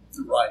one.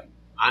 Right.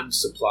 I'm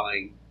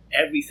supplying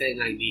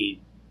everything I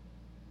need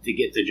to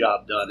get the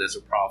job done as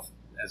a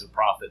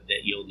prophet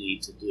that you'll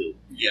need to do.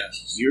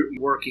 Yes. You're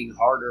working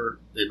harder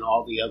than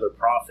all the other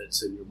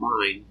prophets in your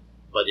mind,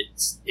 but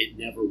it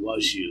never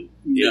was you.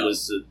 No. It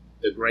was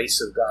the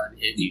grace of God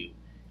in you.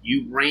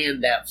 You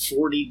ran that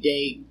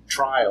 40-day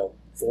trial.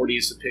 40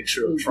 is a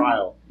picture of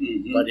trial,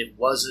 but it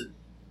wasn't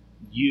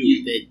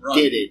you that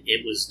did it.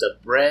 It was the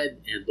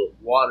bread and the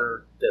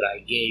water that I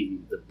gave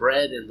you. The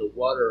bread and the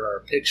water are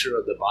a picture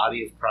of the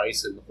body of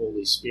Christ and the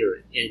Holy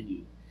Spirit in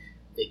you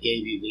that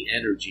gave you the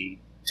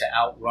energy to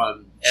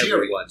outrun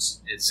everyone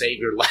and save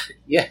your life.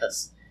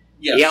 Yes.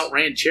 He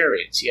outran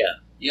chariots,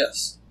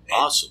 Yes.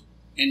 Awesome.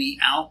 And he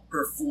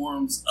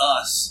outperforms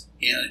us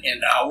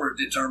in our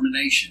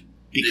determination.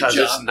 Because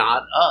it's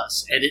not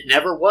us. And it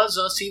never was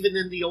us, even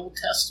in the Old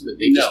Testament.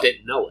 They just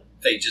didn't know it.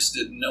 They just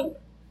didn't know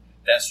it.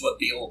 That's what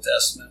the Old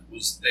Testament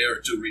was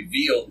there to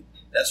reveal.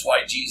 That's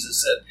why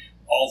Jesus said,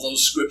 all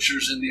those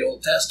scriptures in the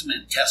Old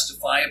Testament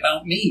testify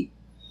about me,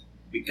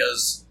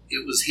 because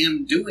it was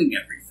him doing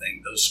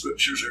everything. Those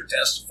scriptures are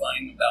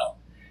testifying about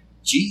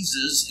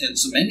Jesus, and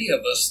so many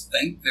of us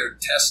think they're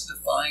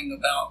testifying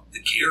about the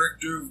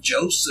character of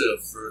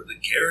Joseph or the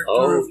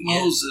character of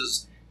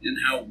Moses, and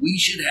how we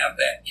should have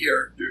that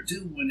character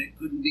too, when it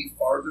couldn't be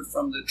farther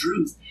from the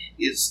truth.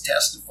 It's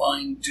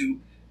testifying to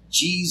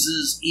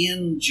Jesus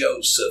in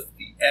Joseph,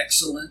 the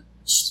excellent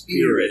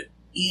spirit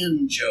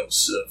in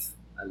Joseph.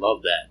 I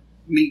love that.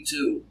 Me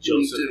too.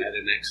 Joseph had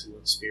an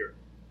excellent spirit.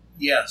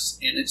 Yes,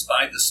 and it's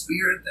by the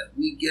Spirit that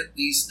we get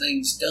these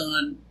things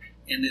done,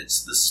 and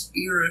it's the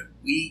Spirit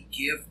we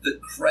give the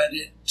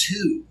credit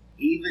to.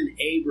 Even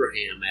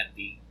Abraham, at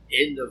the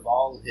end of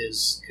all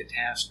his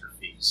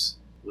catastrophes,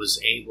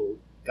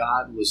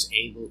 God was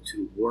able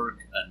to work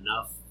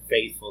enough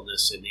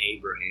faithfulness in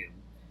Abraham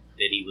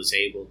that he was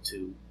able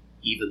to,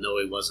 even though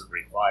he wasn't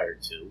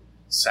required to,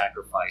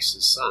 sacrifice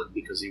his son,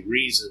 because he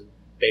reasoned,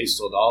 based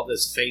on all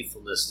this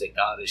faithfulness that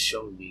God has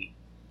shown me,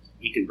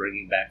 he can bring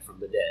him back from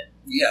the dead.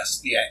 Yes,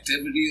 the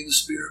activity of the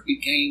Spirit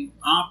became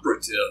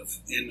operative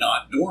and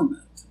not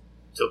dormant.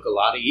 Took a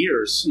lot of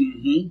years,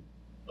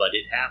 but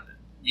it happened.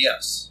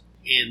 Yes.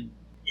 And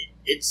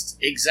it's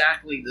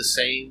exactly the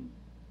same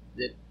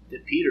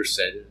that Peter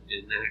said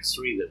in Acts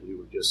 3 that we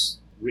were just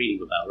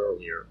reading about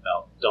earlier,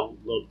 about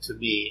don't look to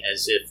me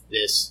as if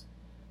this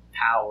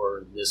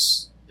power,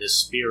 this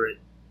Spirit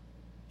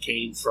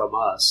came from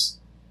us.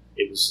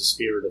 It was the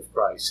Spirit of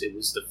Christ. It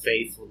was the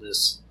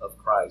faithfulness of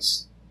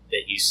Christ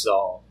that you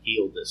saw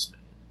heal this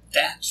man.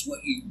 That's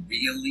what you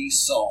really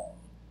saw.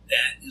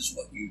 That is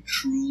what you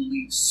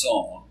truly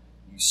saw.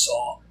 You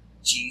saw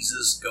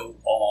Jesus go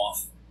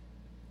off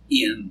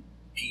in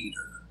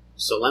Peter.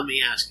 So let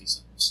me ask you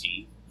something,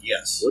 Steve.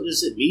 Yes. What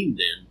does it mean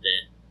then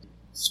that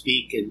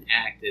speak and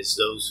act as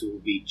those who will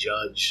be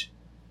judged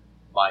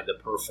by the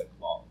perfect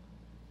law?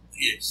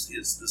 It's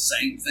the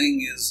same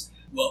thing as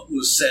what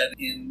was said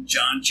in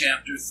John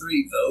chapter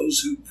 3,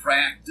 those who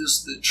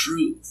practice the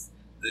truth.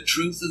 The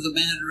truth of the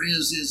matter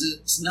is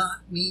it's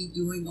not me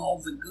doing all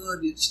the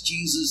good, it's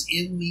Jesus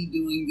in me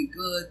doing the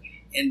good,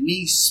 and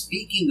me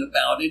speaking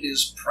about it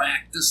is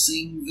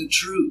practicing the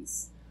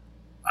truth.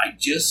 I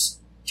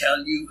just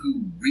tell you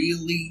who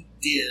really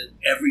did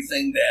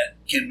everything that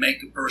can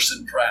make a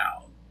person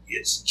proud.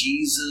 It's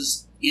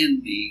Jesus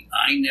in me.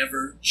 I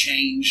never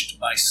changed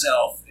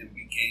myself and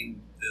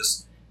became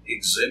this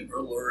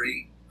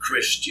exemplary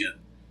Christian.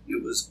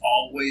 It was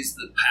always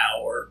the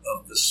power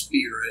of the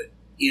Spirit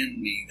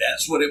in me.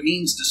 That's what it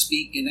means to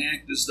speak and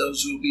act as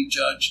those who will be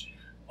judged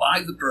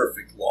by the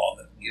perfect law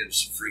that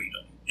gives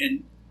freedom.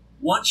 And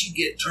once you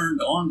get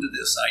turned on to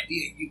this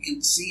idea, you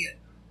can see it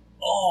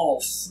all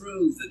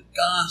through the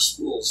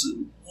Gospels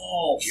and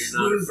all You're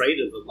through... not afraid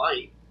of the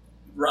light.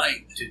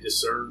 Right. To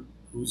discern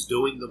who's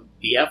doing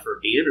the effort,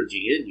 the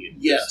energy in you.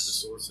 Yes. The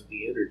source of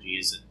the energy.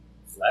 Is it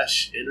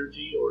flesh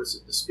energy or is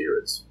it the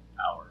Spirit's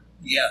power?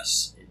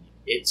 Yes. And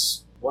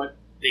it's what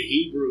the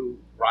Hebrew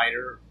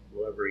writer,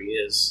 whoever he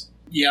is,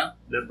 Yeah.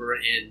 remember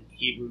in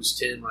Hebrews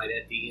 10, right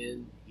at the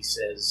end, he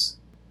says,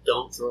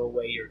 don't throw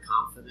away your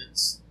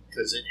confidence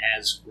because it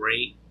has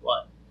great,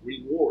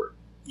 reward.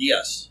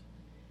 Yes.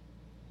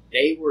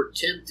 They were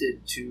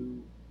tempted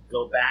to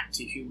go back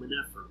to human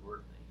effort,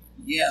 weren't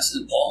they? Yes,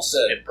 and Paul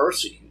said,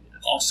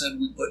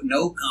 we put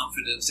no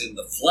confidence in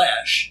the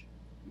flesh,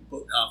 we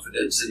put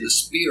confidence in the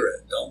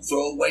Spirit. Don't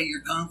throw away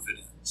your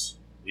confidence.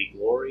 We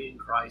glory in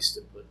Christ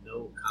and put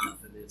no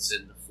confidence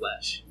in the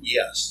flesh.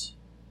 Yes.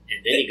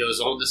 And then he goes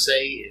on to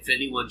say, if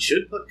anyone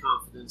should put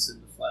confidence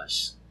in the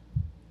flesh,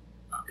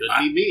 could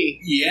be me.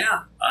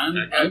 Yeah. I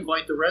got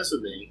quite the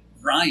resume.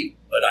 Right,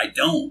 but I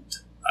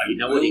don't. You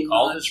know what he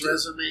called his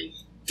resume?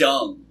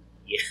 Dung.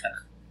 Yeah.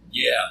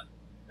 Yeah.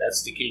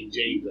 That's the King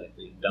James, I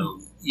think.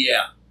 Dung.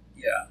 Yeah.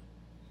 Yeah.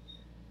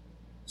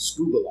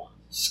 Scubalon.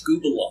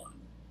 Scubalon.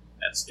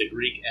 That's the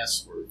Greek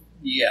S word.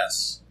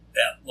 Yes.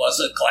 That was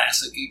a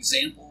classic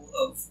example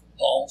of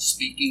Paul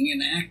speaking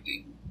and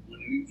acting. When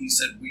he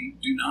said, we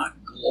do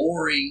not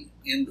glory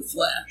in the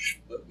flesh,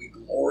 but we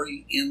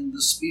glory in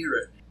the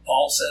Spirit.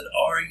 Paul said,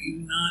 are you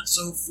not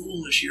so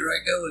foolish? Here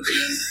I go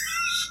again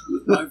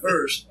with my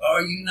verse.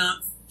 Are you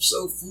not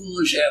so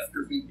foolish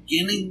after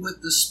beginning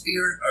with the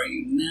Spirit? Are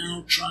you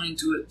now trying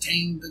to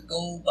attain the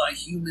goal by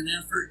human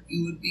effort?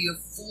 You would be a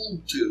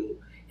fool to,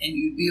 and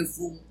you'd be a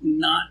fool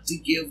not to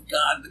give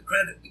God the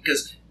credit,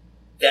 because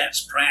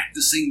that's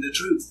practicing the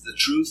truth. The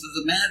truth of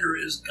the matter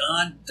is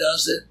God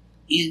does it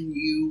in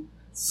you,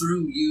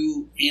 through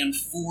you, and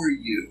for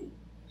you.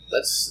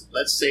 Let's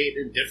say it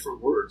in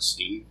different words,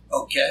 Steve.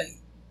 Okay.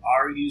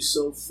 Are you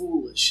so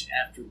foolish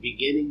after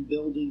beginning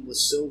building with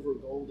silver,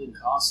 gold, and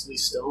costly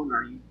stone?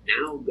 Are you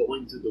now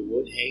going to the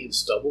wood, hay, and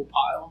stubble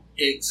pile?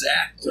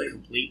 Exactly. To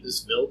complete this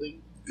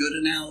building? Good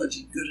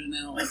analogy,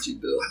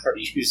 Bill. Are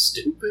you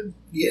stupid?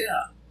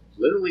 Yeah.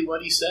 Literally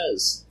what he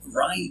says.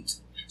 Right.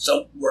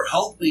 So we're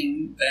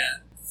hoping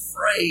that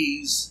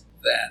phrase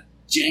that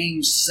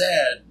James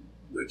said,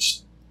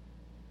 which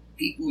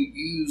people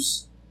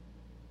use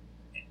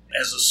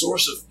as a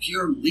source of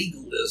pure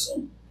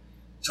legalism,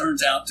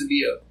 turns out to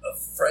be a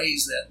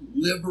phrase that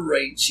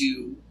liberates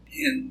you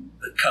in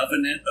the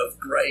covenant of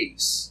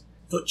grace,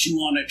 puts you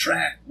on a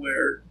track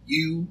where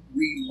you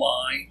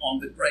rely on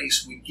the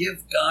grace. We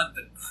give God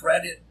the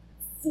credit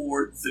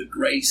for the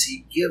grace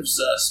he gives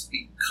us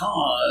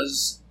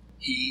because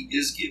he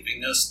is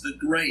giving us the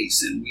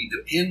grace, and we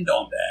depend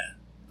on that.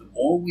 The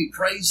more we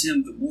praise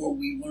him, the more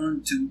we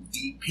learn to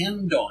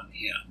depend on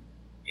him.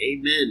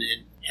 Amen.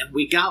 And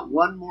we got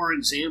one more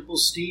example,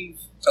 Steve.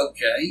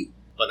 Okay.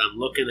 But I'm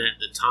looking at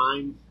the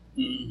time.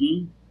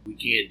 Mm-hmm. We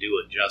can't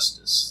do it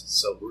justice.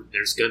 So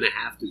there's going to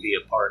have to be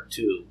a part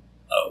 2.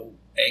 Oh,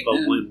 amen.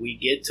 But when we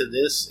get to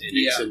this, and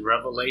it's in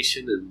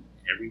Revelation, and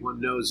everyone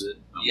knows it,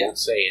 I won't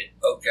say it.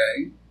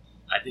 Okay.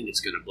 I think it's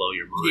going to blow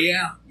your mind.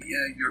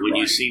 Yeah, you're when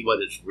right. you see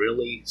what it's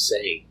really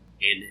saying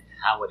and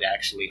how it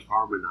actually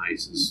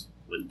harmonizes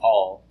with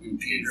Paul in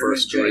 1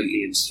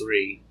 Corinthians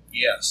 3.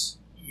 Yes.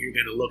 You're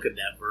going to look at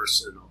that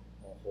verse in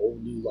a whole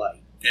new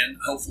light. And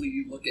hopefully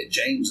you look at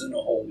James in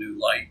a whole new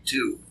light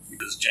too,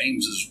 because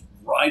James is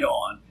right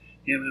on.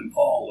 Him and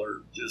Paul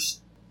are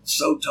just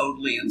so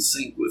totally in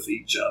sync with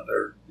each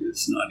other,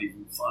 it's not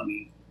even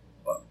funny.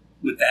 But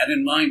with that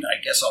in mind,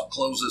 I guess I'll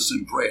close us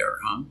in prayer,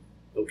 huh?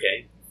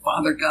 Okay.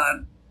 Father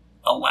God,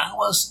 allow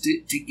us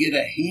to get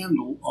a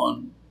handle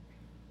on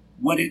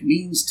what it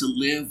means to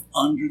live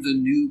under the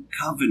new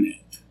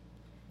covenant,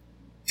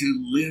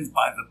 to live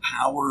by the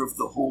power of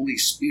the Holy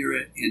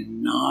Spirit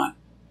and not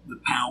the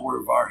power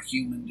of our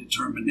human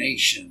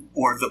determination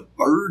or the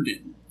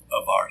burden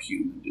of our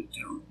human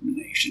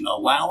determination.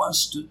 Allow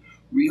us to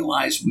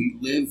realize we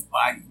live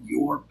by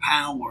your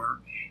power,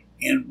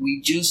 and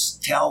we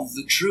just tell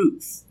the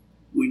truth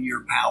when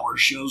your power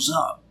shows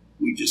up.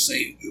 We just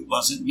say, it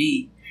wasn't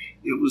me.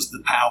 It was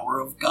the power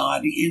of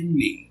God in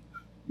me,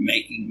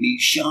 making me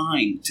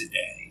shine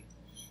today.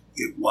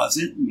 It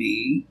wasn't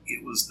me.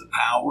 It was the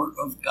power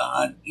of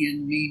God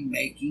in me,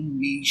 making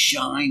me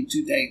shine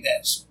today.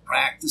 That's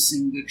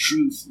practicing the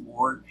truth,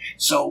 Lord.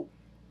 So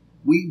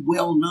we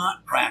will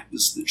not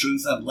practice the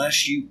truth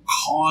unless you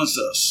cause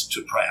us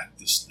to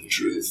practice the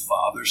truth,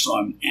 Father. So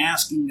I'm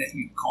asking that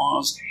you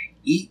cause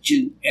each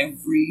and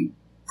every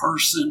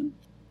person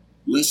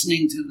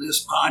listening to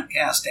this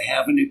podcast to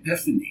have an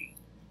epiphany,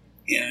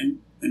 and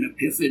an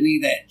epiphany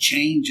that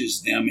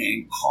changes them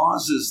and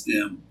causes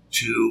them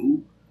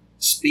to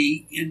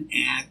speak and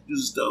act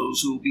as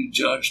those who will be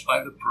judged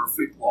by the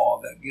perfect law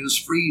that gives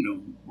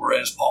freedom, or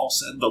as Paul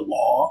said, the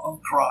law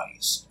of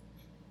Christ.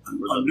 Or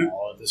the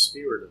law of the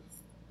Spirit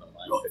of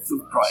life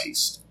of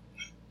Christ.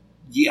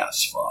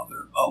 Yes,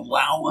 Father.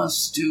 Allow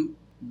us to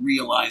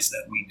realize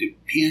that we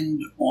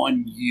depend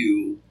on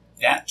you.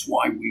 That's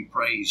why we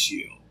praise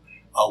you.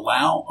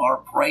 Allow our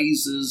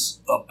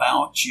praises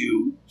about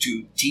you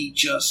to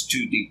teach us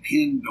to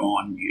depend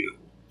on you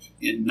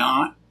and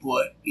not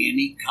put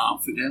any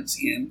confidence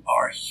in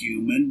our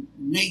human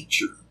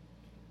nature.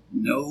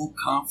 No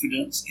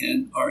confidence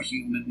in our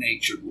human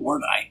nature.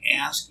 Lord, I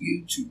ask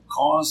you to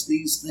cause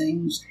these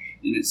things,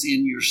 and it's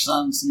in your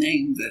Son's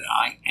name that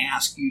I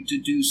ask you to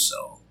do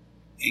so.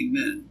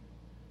 Amen.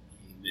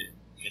 Amen.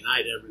 Good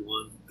night,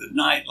 everyone. Good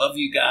night. Love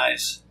you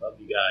guys. Love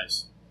you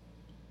guys.